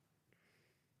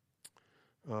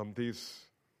 these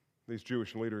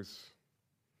Jewish leaders,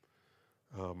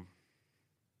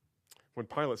 when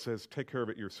Pilate says, take care of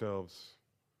it yourselves,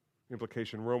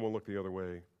 implication, Rome will look the other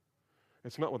way.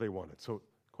 It's not what they wanted. So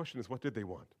the question is, what did they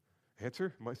want?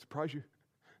 Answer, might surprise you.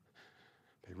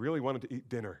 They really wanted to eat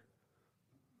dinner.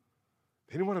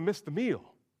 They didn't want to miss the meal.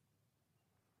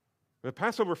 The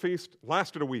Passover feast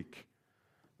lasted a week.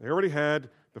 They already had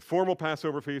the formal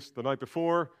Passover feast the night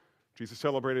before. Jesus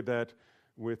celebrated that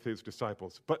with his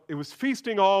disciples. But it was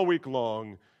feasting all week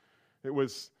long. It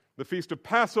was the Feast of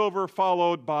Passover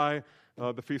followed by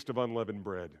the Feast of Unleavened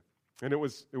Bread. And it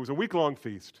was a week-long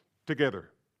feast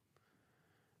together.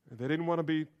 They didn't want to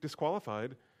be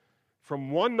disqualified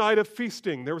from one night of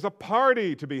feasting. There was a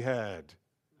party to be had.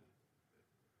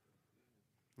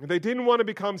 And they didn't want to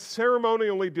become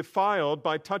ceremonially defiled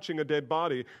by touching a dead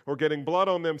body or getting blood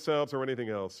on themselves or anything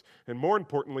else. And more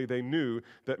importantly, they knew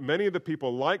that many of the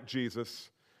people liked Jesus,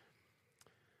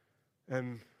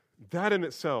 and that in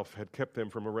itself had kept them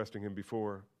from arresting him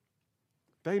before.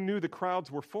 They knew the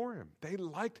crowds were for him. They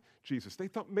liked Jesus. They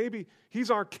thought maybe he's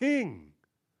our king.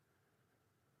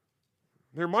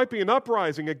 There might be an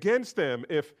uprising against them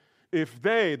if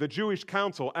they, the Jewish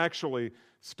council, actually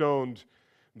stoned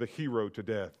the hero to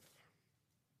death.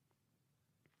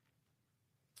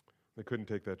 They couldn't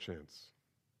take that chance.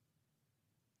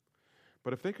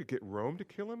 But if they could get Rome to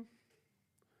kill him,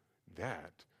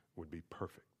 that would be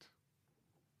perfect.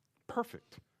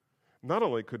 Perfect. Not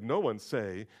only could no one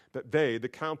say that they, the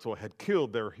council, had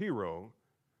killed their hero,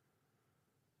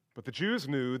 but the Jews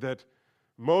knew that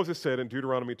Moses said in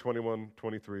Deuteronomy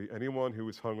 21:23, anyone who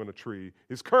is hung on a tree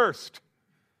is cursed.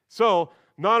 So,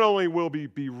 not only will we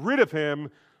be rid of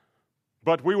him,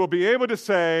 but we will be able to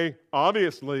say,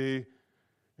 obviously,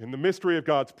 in the mystery of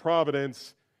God's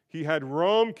providence, he had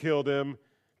Rome killed him.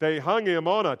 They hung him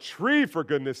on a tree, for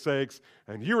goodness sakes.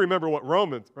 And you remember what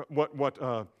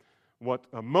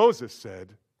Moses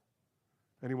said.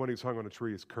 Anyone who's hung on a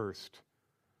tree is cursed.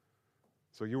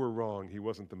 So you were wrong. He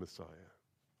wasn't the Messiah.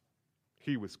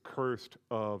 He was cursed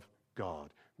of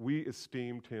God. We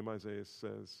esteemed him, Isaiah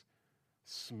says,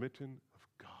 smitten of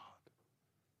God.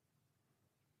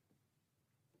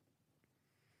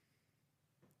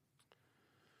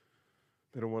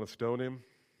 They don't want to stone him.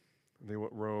 They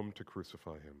want Rome to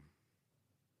crucify him.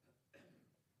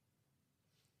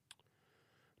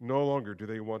 No longer do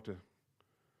they want to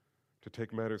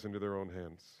take matters into their own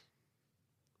hands.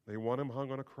 They want him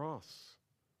hung on a cross.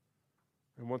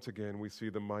 And once again, we see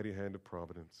the mighty hand of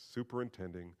providence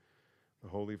superintending the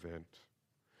whole event.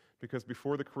 Because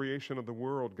before the creation of the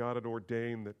world, God had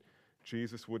ordained that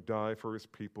Jesus would die for his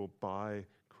people by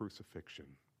crucifixion.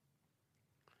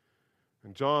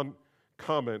 And John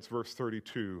comments, verse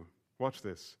 32. Watch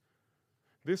this.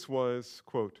 This was,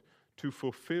 quote, to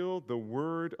fulfill the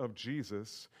word of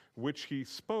Jesus, which he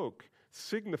spoke,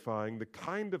 signifying the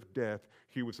kind of death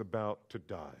he was about to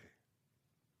die.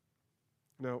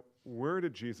 Now, where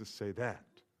did Jesus say that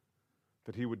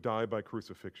he would die by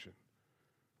crucifixion?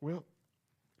 Well,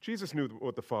 Jesus knew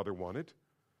what the Father wanted.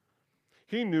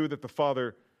 He knew that the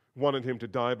Father wanted him to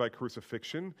die by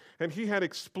crucifixion, and he had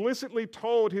explicitly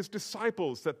told his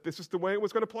disciples that this is the way it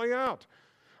was going to play out.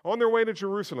 On their way to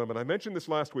Jerusalem, and I mentioned this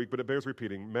last week, but it bears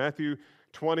repeating, Matthew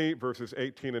 20, verses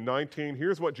 18 and 19,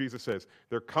 here's what Jesus says.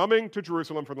 They're coming to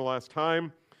Jerusalem for the last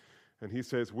time, and he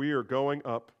says, we are going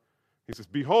up. He says,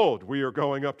 behold, we are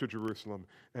going up to Jerusalem,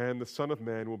 and the Son of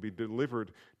Man will be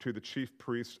delivered to the chief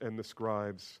priests and the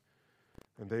scribes,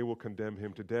 and they will condemn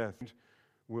him to death, and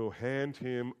will hand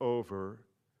him over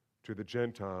to the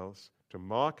Gentiles to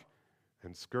mock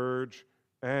and scourge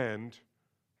and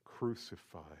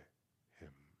crucify him.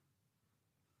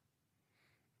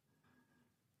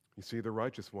 You see, the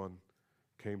righteous one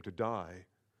came to die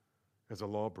as a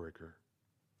lawbreaker,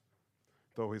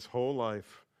 though his whole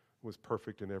life was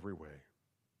perfect in every way.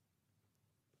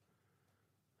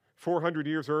 400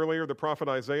 years earlier, the prophet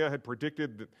Isaiah had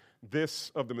predicted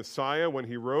this of the Messiah when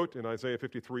he wrote in Isaiah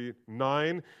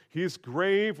 53:9, "His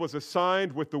grave was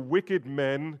assigned with the wicked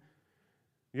men,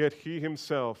 yet he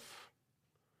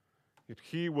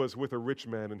was with a rich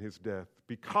man in his death,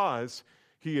 because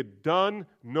he had done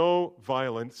no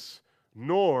violence,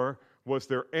 nor was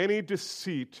there any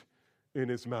deceit in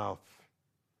his mouth."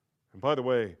 And by the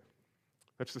way,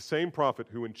 that's the same prophet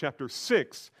who in chapter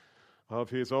 6 of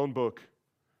his own book,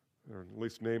 or at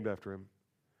least named after him,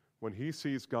 when he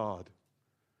sees God,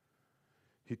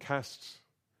 he casts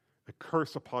a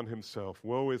curse upon himself.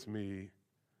 "Woe is me."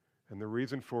 And the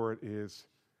reason for it is,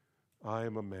 "I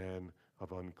am a man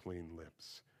of unclean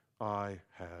lips. I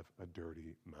have a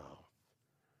dirty mouth."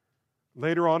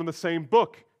 Later on in the same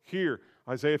book, here,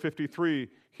 Isaiah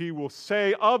 53, he will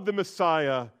say of the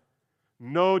Messiah,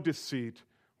 "No deceit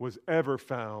was ever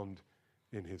found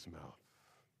in his mouth."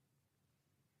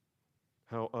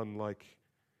 How unlike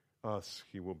us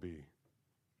he will be.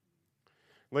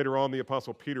 Later on, the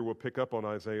Apostle Peter will pick up on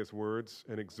Isaiah's words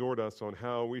and exhort us on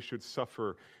how we should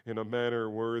suffer in a manner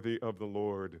worthy of the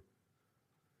Lord.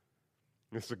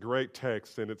 It's a great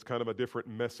text, and it's kind of a different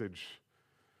message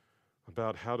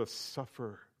about how to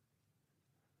suffer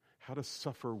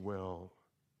well,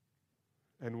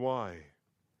 and why.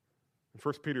 In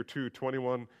 1 Peter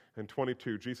 2:21 and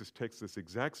 22, Jesus takes this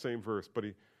exact same verse,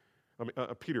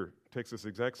 Peter takes this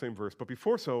exact same verse, but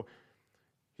before so,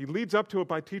 he leads up to it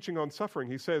by teaching on suffering.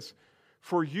 He says,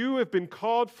 "For you have been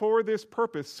called for this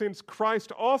purpose, since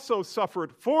Christ also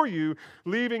suffered for you,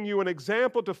 leaving you an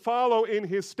example to follow in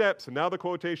his steps." And now the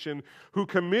quotation, "who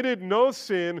committed no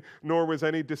sin, nor was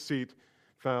any deceit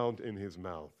found in his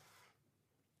mouth."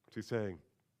 What's he saying?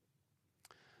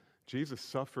 Jesus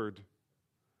suffered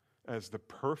as the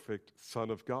perfect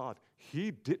Son of God. He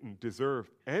didn't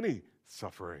deserve any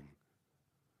suffering,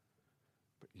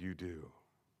 but you do.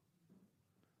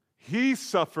 He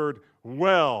suffered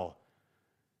well,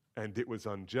 and it was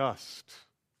unjust.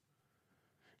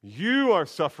 You are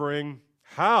suffering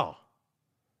how?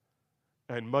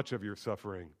 And much of your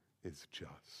suffering is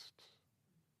just.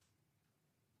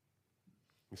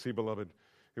 You see, beloved,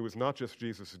 it was not just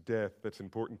Jesus' death that's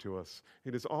important to us.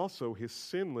 It is also his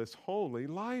sinless, holy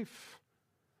life.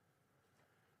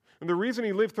 And the reason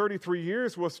he lived 33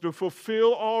 years was to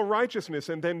fulfill all righteousness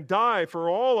and then die for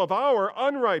all of our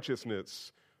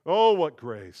unrighteousness. Oh, what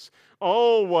grace.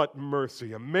 Oh, what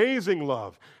mercy. Amazing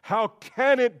love. How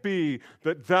can it be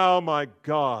that thou, my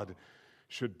God,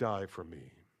 should die for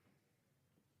me?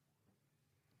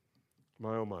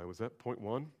 My, oh my, was that point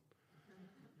one?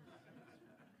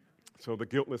 So the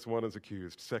guiltless one is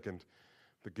accused. Second,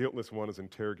 the guiltless one is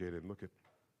interrogated.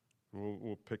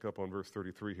 We'll pick up on verse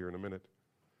 33 here in a minute.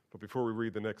 But before we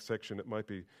read the next section, it might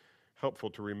be helpful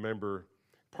to remember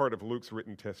part of Luke's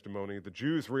written testimony. The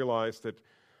Jews realized that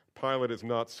Pilate is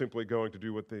not simply going to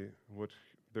do what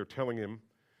they're telling him.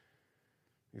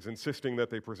 He's insisting that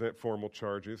they present formal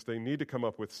charges. They need to come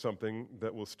up with something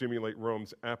that will stimulate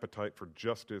Rome's appetite for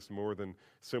justice more than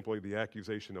simply the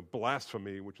accusation of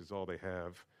blasphemy, which is all they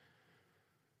have.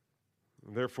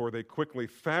 And therefore, they quickly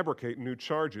fabricate new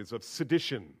charges of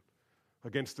sedition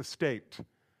against the state.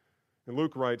 And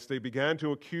Luke writes, they began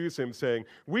to accuse him, saying,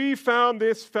 "We found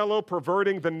this fellow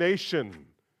perverting the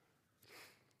nation,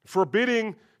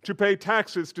 forbidding to pay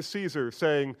taxes to Caesar,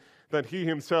 saying that he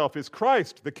himself is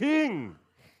Christ, the King."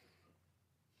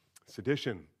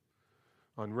 Sedition,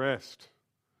 unrest,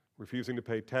 refusing to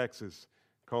pay taxes,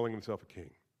 calling himself a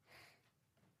king.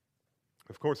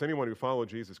 Of course, anyone who followed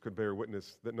Jesus could bear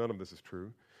witness that none of this is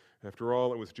true. After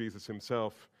all, it was Jesus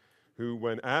himself who,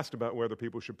 when asked about whether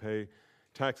people should pay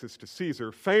taxes to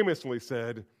Caesar, famously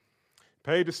said,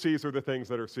 "Pay to Caesar the things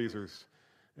that are Caesar's,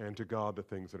 and to God the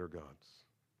things that are God's."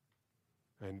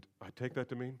 And I take that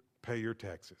to mean, pay your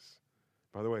taxes.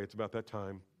 By the way, it's about that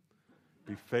time.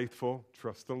 Be faithful,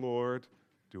 trust the Lord,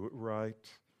 do it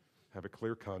right, have a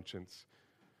clear conscience.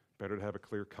 Better to have a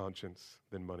clear conscience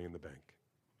than money in the bank.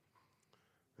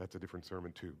 That's a different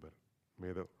sermon too, but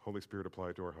may the Holy Spirit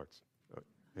apply it to our hearts.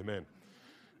 Amen.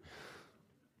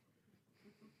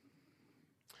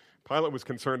 Pilate was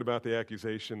concerned about the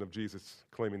accusation of Jesus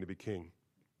claiming to be king.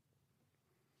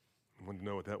 He wanted to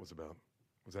know what that was about.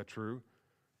 Was that true?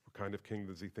 What kind of king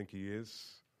does he think he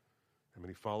is? How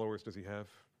many followers does he have?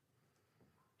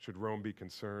 Should Rome be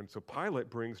concerned? So Pilate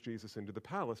brings Jesus into the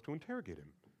palace to interrogate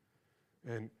him.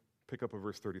 And pick up at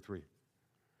verse 33.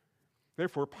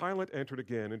 Therefore Pilate entered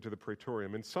again into the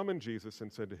praetorium and summoned Jesus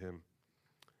and said to him,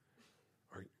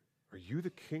 "Are you the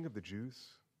king of the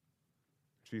Jews?"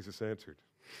 Jesus answered.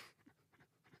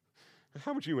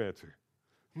 How would you answer?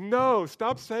 "No,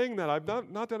 stop saying that. I've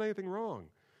not done anything wrong."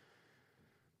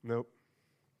 "Nope."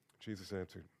 Jesus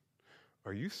answered.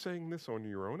 "Are you saying this on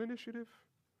your own initiative?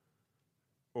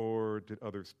 Or did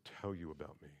others tell you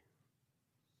about me?"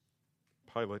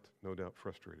 Pilate, no doubt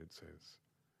frustrated, says,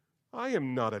 "I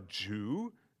am not a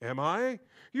Jew, am I?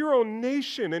 Your own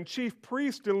nation and chief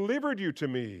priest delivered you to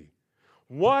me.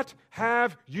 What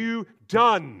have you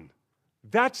done?"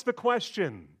 That's the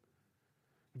question.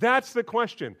 That's the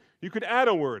question. You could add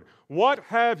a word. What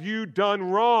have you done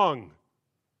wrong?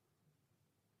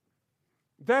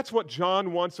 That's what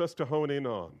John wants us to hone in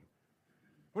on.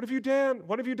 What have you done?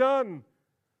 What have you done?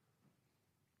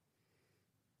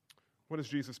 What has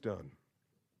Jesus done?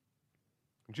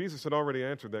 Jesus had already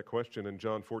answered that question in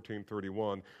John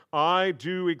 14:31. "I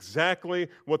do exactly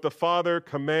what the Father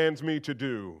commands me to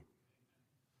do."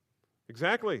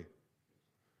 Exactly.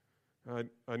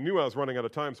 I knew I was running out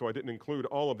of time, so I didn't include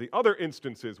all of the other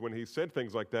instances when he said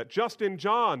things like that, just in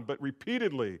John, but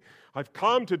repeatedly. "I've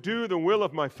come to do the will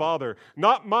of my Father.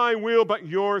 Not my will, but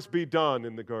yours be done,"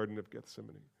 in the Garden of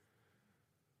Gethsemane.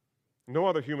 No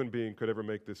other human being could ever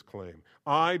make this claim.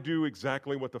 I do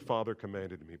exactly what the Father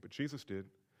commanded me, but Jesus did.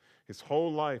 His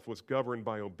whole life was governed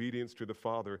by obedience to the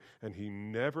Father, and he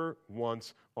never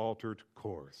once altered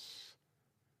course.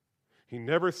 He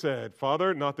never said,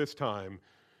 "Father, not this time.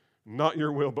 Not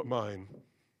your will, but mine."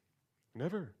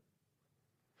 Never.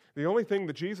 The only thing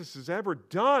that Jesus has ever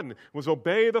done was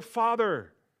obey the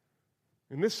Father.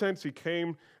 In this sense, he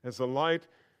came as a light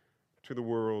to the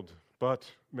world,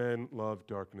 but men love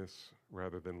darkness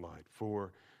rather than light,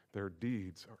 for their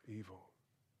deeds are evil,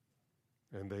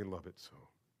 and they love it so.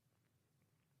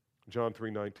 John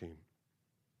 3:19.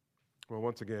 Well,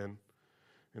 once again,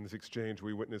 in this exchange,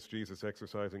 we witness Jesus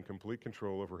exercising complete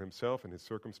control over himself and his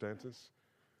circumstances.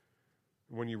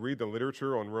 When you read the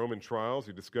literature on Roman trials,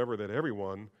 you discover that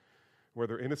everyone,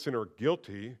 whether innocent or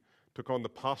guilty, took on the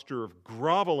posture of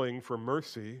groveling for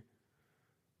mercy,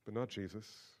 but not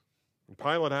Jesus. When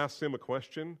Pilate asks him a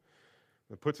question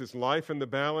that puts his life in the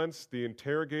balance, the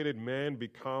interrogated man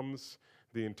becomes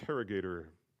the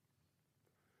interrogator.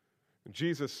 And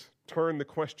Jesus turned the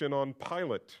question on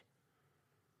Pilate.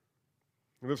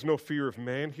 And there's no fear of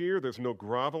man here. There's no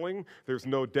groveling. There's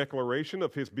no declaration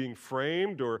of his being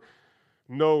framed or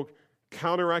no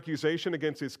counter-accusation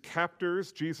against his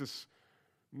captors. Jesus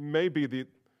may be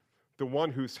the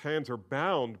one whose hands are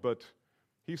bound, but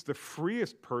he's the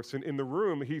freest person in the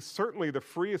room. He's certainly the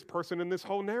freest person in this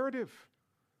whole narrative.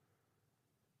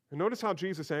 And notice how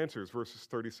Jesus answers, verses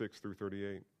 36 through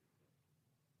 38.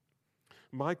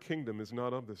 "My kingdom is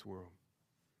not of this world.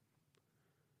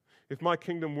 If my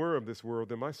kingdom were of this world,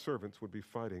 then my servants would be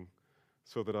fighting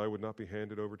so that I would not be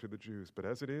handed over to the Jews. But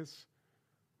as it is,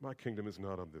 my kingdom is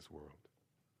not of this world."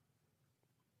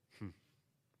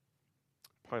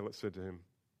 Pilate said to him,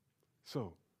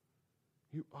 "So,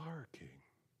 you are a king."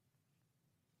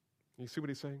 You see what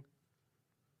he's saying?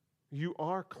 You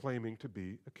are claiming to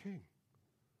be a king.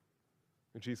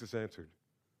 And Jesus answered,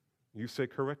 "You say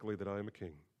correctly that I am a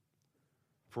king.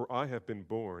 For I have been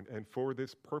born, and for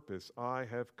this purpose I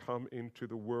have come into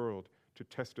the world to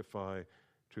testify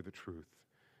to the truth.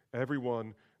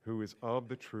 Everyone who is of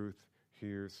the truth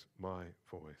hears my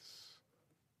voice."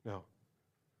 Now,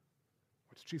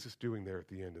 what's Jesus doing there at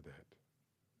the end of that?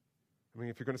 I mean,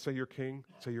 if you're going to say you're king,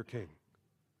 say you're king.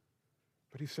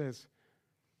 But he says,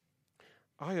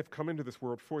 "I have come into this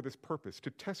world for this purpose,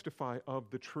 to testify of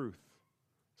the truth."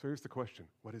 So here's the question.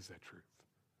 What is that truth?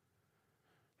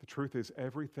 The truth is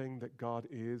everything that God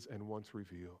is and wants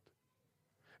revealed.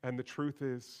 And the truth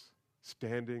is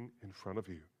standing in front of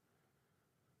you.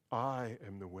 I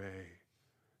am the way,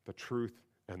 the truth,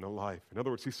 and the life. In other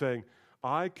words, he's saying,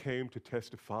 I came to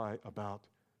testify about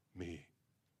me.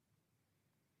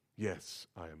 Yes,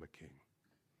 I am a king.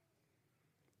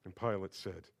 And Pilate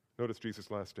said, notice Jesus'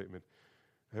 last statement,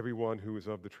 "Everyone who is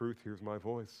of the truth hears my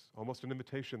voice." Almost an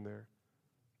invitation there.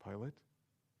 Pilate,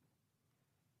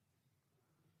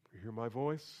 you hear my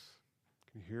voice?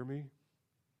 Can you hear me?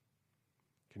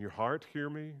 Can your heart hear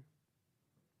me?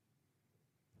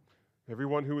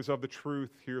 Everyone who is of the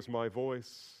truth hears my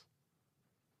voice.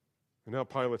 And now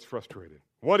Pilate's frustrated.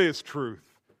 What is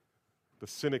truth? The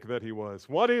cynic that he was.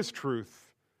 What is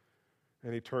truth?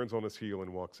 And he turns on his heel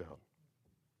and walks out.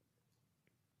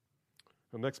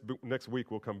 Now, next week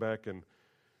we'll come back and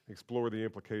explore the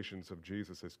implications of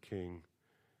Jesus as king.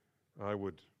 I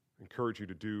would encourage you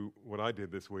to do what I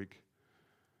did this week.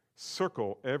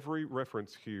 Circle every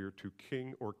reference here to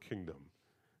king or kingdom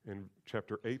in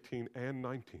chapter 18 and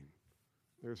 19.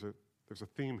 There's There's a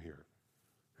theme here,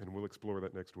 and we'll explore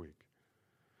that next week.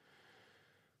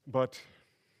 But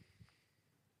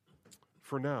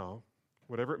for now,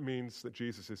 whatever it means that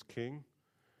Jesus is king,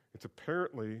 it's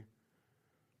apparently,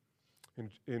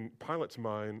 in Pilate's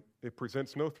mind, it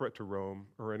presents no threat to Rome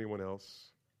or anyone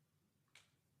else.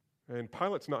 And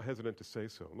Pilate's not hesitant to say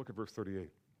so. Look at verse 38.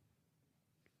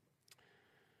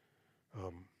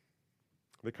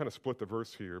 They kind of split the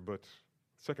verse here, but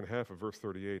second half of verse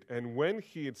 38. And when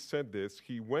he had said this,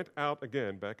 he went out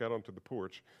again, back out onto the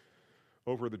porch,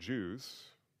 over the Jews.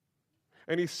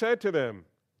 And he said to them,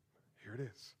 here it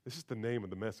is. This is the name of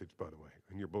the message, by the way,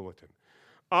 in your bulletin.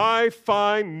 I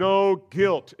find no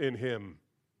guilt in him.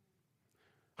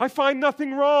 I find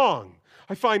nothing wrong.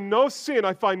 I find no sin.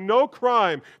 I find no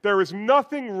crime. There is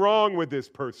nothing wrong with this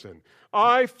person.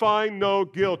 I find no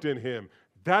guilt in him.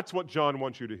 That's what John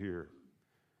wants you to hear.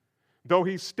 Though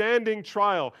he's standing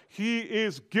trial, he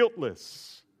is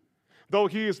guiltless. Though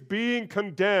he is being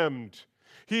condemned,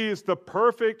 he is the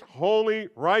perfect, holy,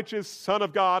 righteous Son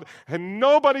of God, and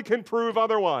nobody can prove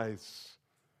otherwise.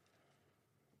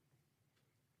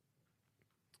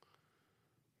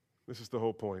 This is the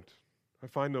whole point. I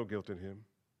find no guilt in him.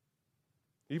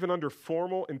 Even under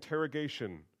formal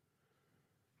interrogation,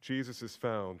 Jesus is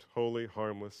found holy,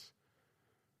 harmless,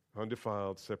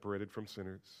 undefiled, separated from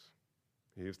sinners.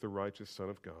 He is the righteous Son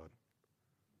of God.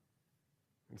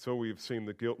 And so we've seen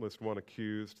the guiltless one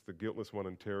accused, the guiltless one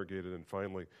interrogated, and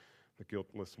finally, the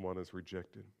guiltless one is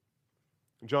rejected.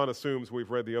 John assumes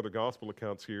we've read the other gospel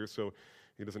accounts here, so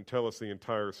he doesn't tell us the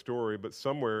entire story, but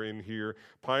somewhere in here,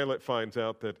 Pilate finds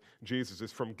out that Jesus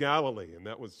is from Galilee, and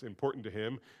that was important to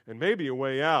him, and maybe a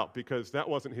way out, because that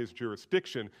wasn't his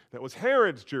jurisdiction, that was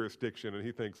Herod's jurisdiction, and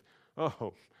he thinks,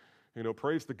 oh,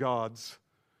 praise the gods,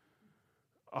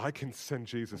 I can send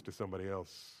Jesus to somebody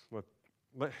else.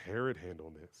 Let Herod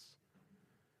handle this.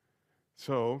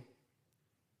 So,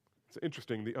 it's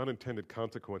interesting, the unintended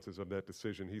consequences of that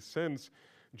decision. He sends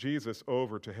Jesus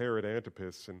over to Herod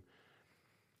Antipas, and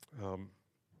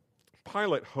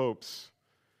Pilate hopes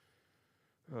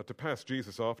to pass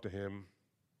Jesus off to him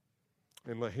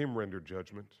and let him render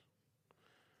judgment.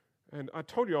 And I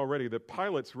told you already that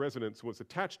Pilate's residence was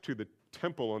attached to the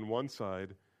temple on one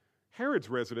side. Herod's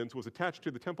residence was attached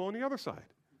to the temple on the other side.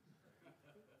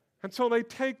 And so they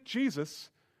take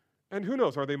Jesus, and who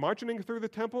knows, are they marching through the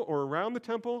temple or around the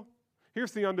temple?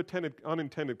 Here's the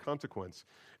unintended consequence.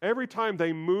 Every time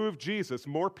they move Jesus,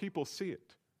 more people see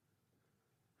it.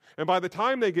 And by the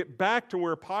time they get back to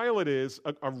where Pilate is,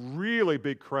 a really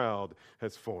big crowd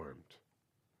has formed.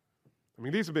 I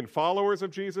mean, these have been followers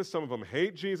of Jesus. Some of them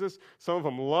hate Jesus. Some of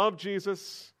them love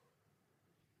Jesus.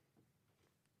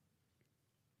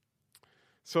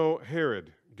 So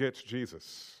Herod gets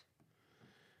Jesus.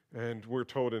 And we're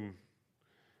told in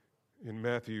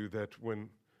Matthew that when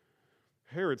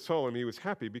Herod saw him, he was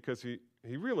happy because he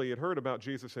really had heard about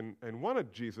Jesus and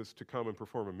wanted Jesus to come and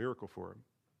perform a miracle for him.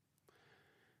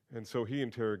 And so he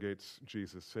interrogates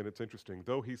Jesus, and it's interesting.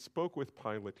 Though he spoke with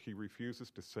Pilate, he refuses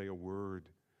to say a word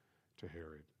to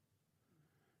Herod.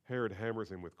 Herod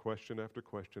hammers him with question after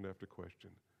question after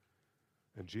question.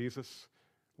 And Jesus,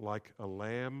 like a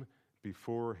lamb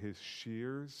before his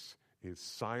shears, is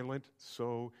silent,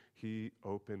 so he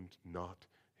opened not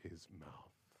his mouth.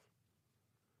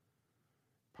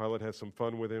 Pilate has some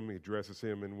fun with him. He dresses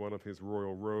him in one of his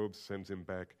royal robes, sends him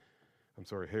back.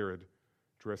 Herod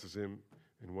dresses him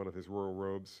in one of his royal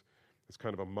robes. It's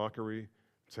kind of a mockery.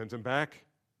 Sends him back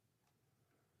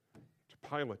to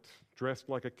Pilate, dressed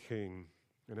like a king.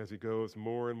 And as he goes,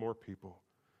 more and more people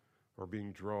are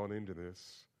being drawn into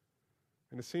this.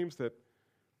 And it seems that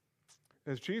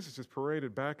as Jesus is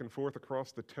paraded back and forth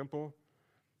across the temple,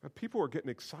 people are getting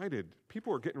excited.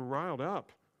 People are getting riled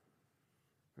up.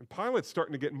 And Pilate's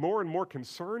starting to get more and more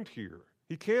concerned here.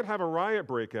 He can't have a riot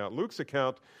break out. Luke's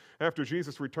account, after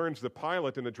Jesus returns to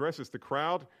Pilate and addresses the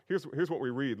crowd, here's what we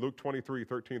read, Luke 23,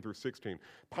 13 through 16.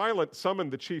 Pilate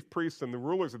summoned the chief priests and the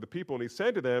rulers of the people, and he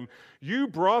said to them, "You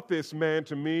brought this man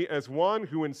to me as one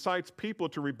who incites people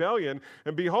to rebellion,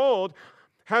 and behold,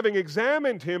 having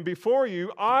examined him before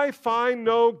you, I find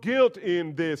no guilt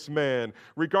in this man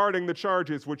regarding the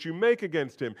charges which you make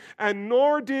against him. And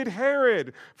nor did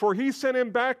Herod, for he sent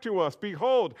him back to us.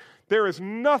 Behold, there is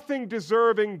nothing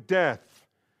deserving death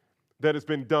that has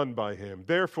been done by him.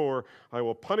 Therefore, I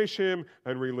will punish him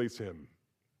and release him."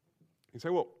 You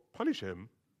say, well, punish him?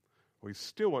 Well, he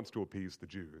still wants to appease the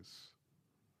Jews.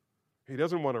 He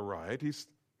doesn't want to riot. He's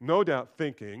no doubt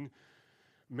thinking,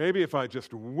 maybe if I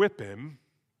just whip him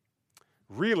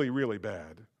really, really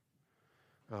bad.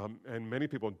 And many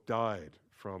people died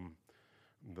from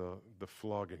the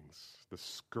floggings, the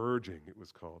scourging it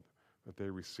was called, that they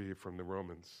receive from the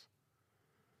Romans.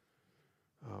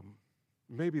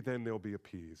 Maybe then they'll be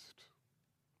appeased.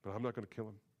 But I'm not going to kill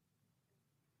him.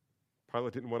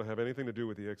 Pilate didn't want to have anything to do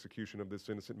with the execution of this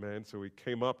innocent man, so he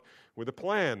came up with a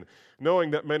plan,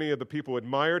 knowing that many of the people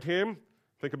admired him.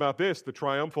 Think about this. The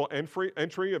triumphal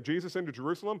entry of Jesus into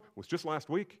Jerusalem was just last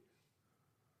week.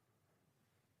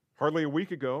 Hardly a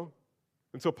week ago.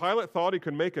 And so Pilate thought he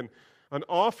could make an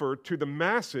offer to the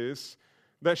masses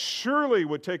that surely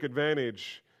would take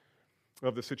advantage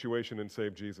of the situation and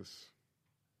save Jesus.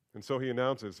 And so he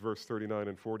announces, verse 39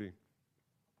 and 40,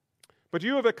 "But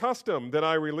you have a custom that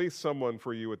I release someone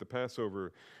for you at the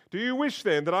Passover. Do you wish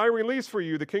then that I release for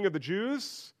you the King of the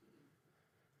Jews?"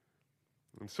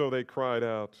 And so they cried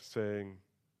out, saying,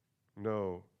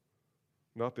 "No,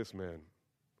 not this man,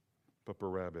 but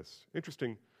Barabbas."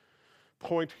 Interesting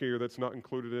point here that's not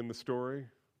included in the story.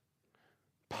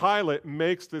 Pilate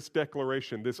makes this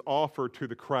declaration, this offer to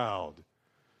the crowd.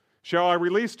 "Shall I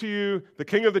release to you the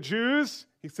King of the Jews?"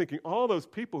 He's thinking all those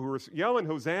people who were yelling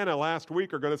Hosanna last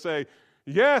week are going to say,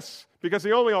 yes, because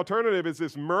the only alternative is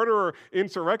this murderer,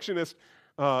 insurrectionist,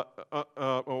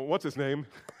 what's his name?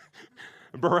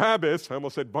 Barabbas. I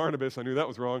almost said Barnabas. I knew that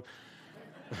was wrong.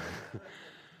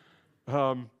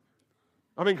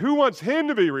 Who wants him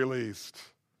to be released?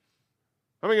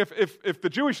 If the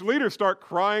Jewish leaders start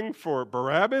crying for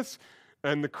Barabbas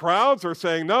and the crowds are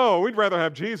saying, no, we'd rather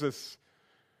have Jesus,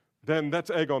 then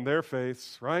that's egg on their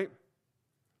face, right?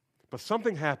 But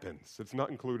something happens that's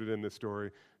not included in this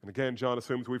story. And again, John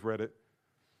assumes we've read it.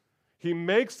 He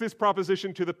makes this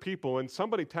proposition to the people, and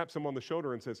somebody taps him on the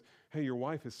shoulder and says, "Hey, your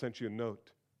wife has sent you a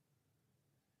note."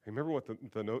 Hey, remember what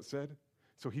the note said?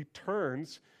 So he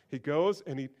turns, he goes,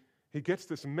 and he gets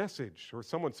this message, or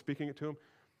someone speaking it to him.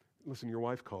 "Listen, your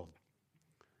wife called.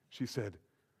 She said,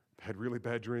 I've had really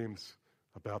bad dreams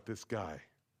about this guy.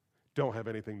 Don't have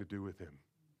anything to do with him.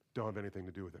 Don't have anything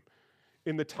to do with him."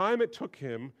 In the time it took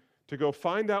him to go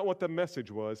find out what the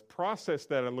message was, process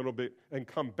that a little bit, and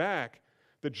come back,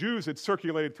 the Jews had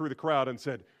circulated through the crowd and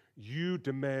said, "You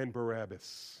demand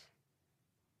Barabbas."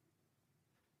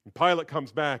 And Pilate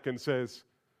comes back and says,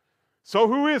 "So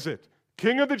who is it?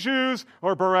 King of the Jews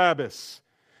or Barabbas?"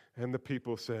 And the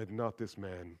people said, "Not this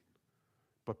man,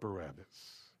 but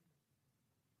Barabbas."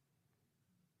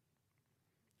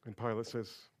 And Pilate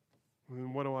says,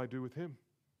 "Then what do I do with him?"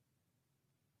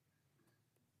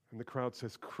 And the crowd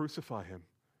says, "Crucify him."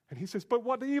 And he says, "But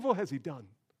what evil has he done?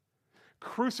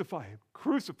 Crucify him,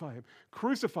 crucify him,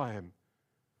 crucify him."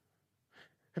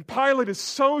 And Pilate is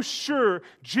so sure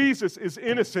Jesus is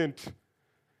innocent,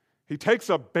 he takes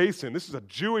a basin. This is a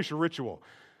Jewish ritual.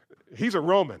 He's a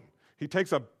Roman. He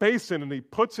takes a basin and he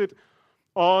puts it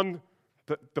on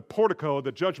the portico,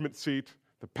 the judgment seat,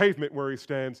 the pavement where he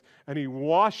stands, and he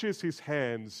washes his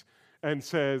hands and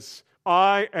says,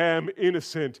 "I am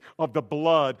innocent of the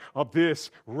blood of this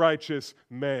righteous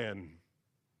man.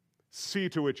 See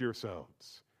to it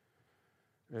yourselves."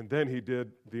 And then he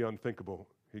did the unthinkable.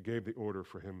 He gave the order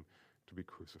for him to be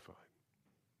crucified.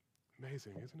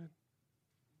 Amazing, isn't it?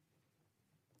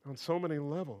 On so many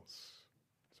levels.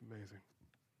 It's amazing.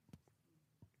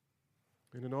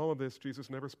 And in all of this, Jesus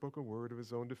never spoke a word of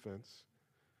his own defense.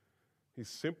 He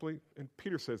simply, and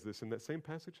Peter says this in that same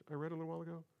passage I read a little while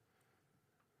ago,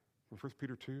 from 1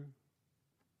 Peter 2,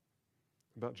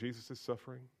 about Jesus'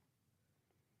 suffering.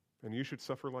 And you should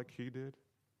suffer like he did.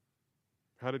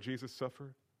 How did Jesus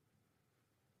suffer?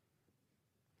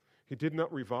 He did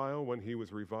not revile when he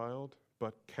was reviled,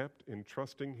 but kept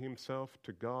entrusting himself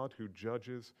to God who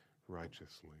judges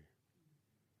righteously.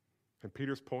 And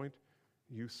Peter's point,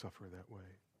 you suffer that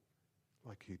way,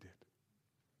 like he did.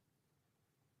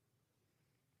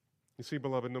 You see,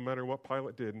 beloved, no matter what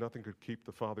Pilate did, nothing could keep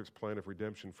the Father's plan of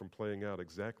redemption from playing out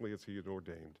exactly as he had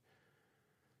ordained.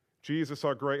 Jesus,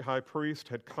 our great high priest,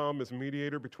 had come as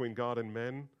mediator between God and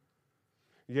men.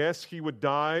 Yes, he would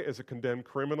die as a condemned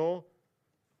criminal,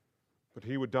 but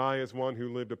he would die as one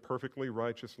who lived a perfectly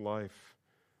righteous life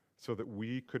so that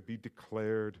we could be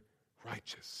declared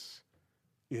righteous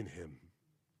in him,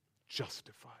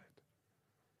 justified.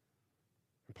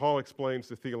 And Paul explains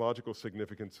the theological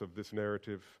significance of this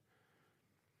narrative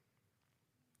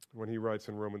when he writes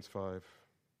in Romans 5,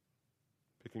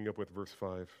 picking up with verse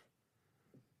 5,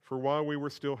 "For while we were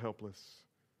still helpless,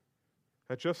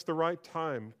 at just the right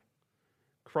time,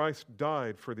 Christ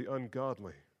died for the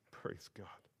ungodly." Praise God.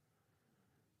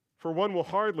 "For one will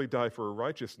hardly die for a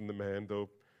righteous man, though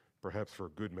perhaps for a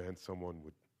good man someone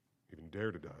would even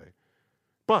dare to die.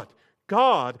 But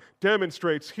God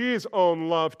demonstrates his own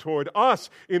love toward us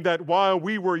in that while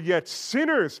we were yet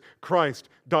sinners, Christ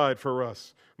died for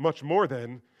us. Much more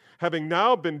then, having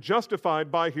now been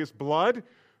justified by his blood,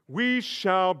 we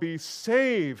shall be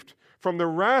saved from the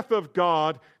wrath of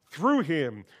God through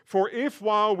him. For if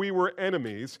while we were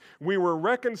enemies, we were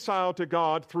reconciled to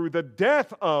God through the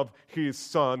death of his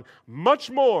Son, much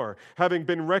more, having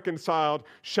been reconciled,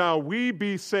 shall we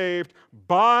be saved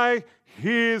by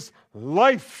his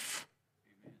life.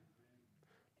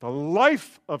 The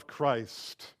life of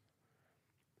Christ.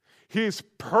 His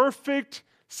perfect,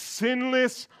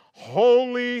 sinless,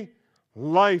 holy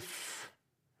life.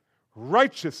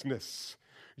 Righteousness.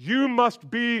 You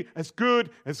must be as good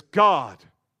as God.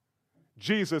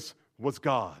 Jesus was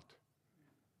God.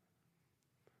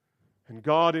 And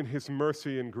God, in his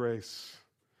mercy and grace,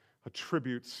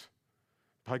 attributes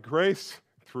by grace,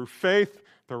 through faith,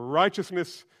 the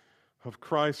righteousness of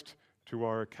Christ to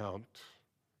our account.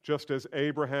 Just as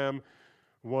Abraham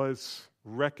was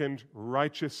reckoned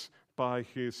righteous by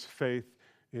his faith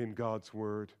in God's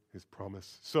word, his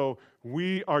promise. So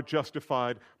we are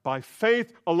justified by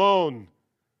faith alone,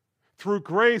 through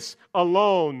grace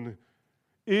alone,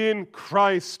 in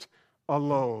Christ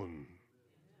alone.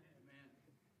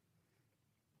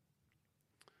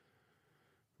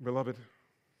 Beloved,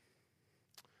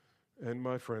 and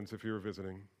my friends, if you're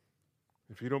visiting,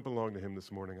 if you don't belong to him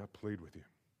this morning, I plead with you.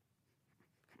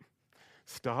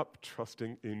 Stop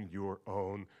trusting in your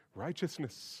own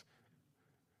righteousness.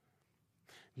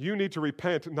 You need to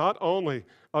repent not only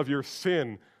of your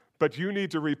sin, but you need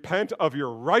to repent of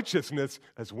your righteousness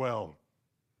as well.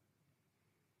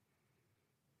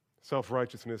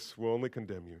 Self-righteousness will only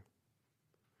condemn you.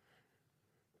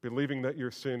 Believing that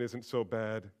your sin isn't so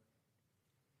bad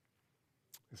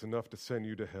is enough to send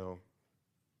you to hell.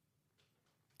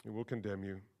 It will condemn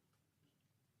you.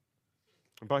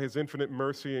 And by his infinite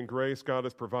mercy and grace, God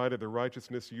has provided the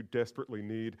righteousness you desperately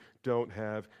need, don't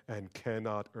have, and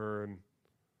cannot earn.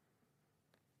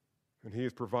 And he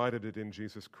has provided it in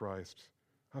Jesus Christ.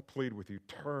 I plead with you,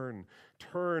 turn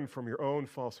from your own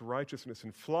false righteousness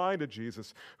and fly to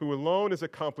Jesus, who alone has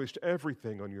accomplished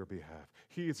everything on your behalf.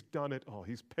 He has done it all.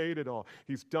 He's paid it all.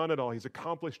 He's done it all. He's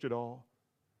accomplished it all.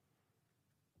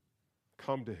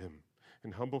 Come to him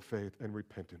in humble faith and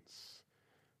repentance,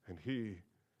 and he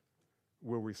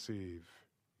will receive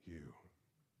you.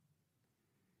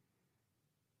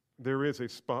 There is a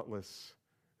spotless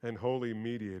and holy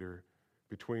mediator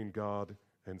between God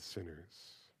and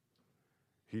sinners.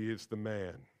 He is the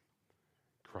man,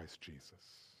 Christ Jesus.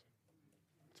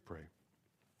 Let's pray.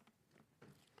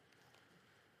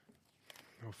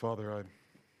 Oh, Father, every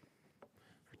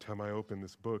time I open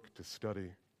this book to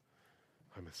study,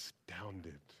 I'm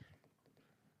astounded.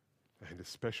 And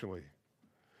especially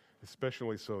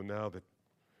so now that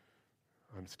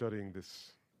I'm studying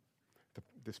this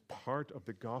part of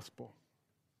the gospel.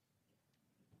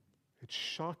 It's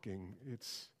shocking.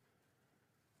 It's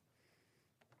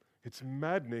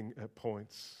maddening at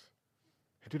points.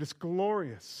 And it is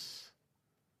glorious.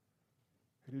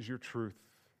 It is your truth.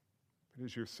 It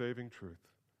is your saving truth.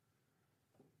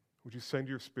 Would you send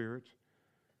your Spirit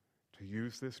to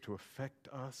use this to affect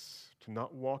us, to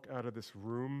not walk out of this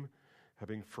room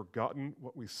having forgotten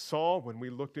what we saw when we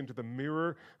looked into the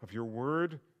mirror of your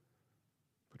word,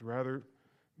 but rather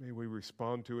may we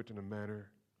respond to it in a manner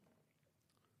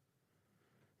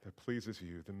that pleases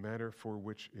you, the manner for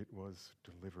which it was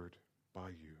delivered by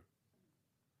you.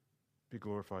 Be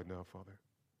glorified now, Father.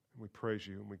 And we praise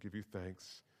you and we give you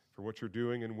thanks for what you're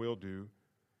doing and will do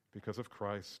because of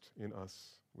Christ in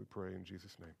us. We pray in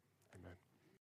Jesus' name.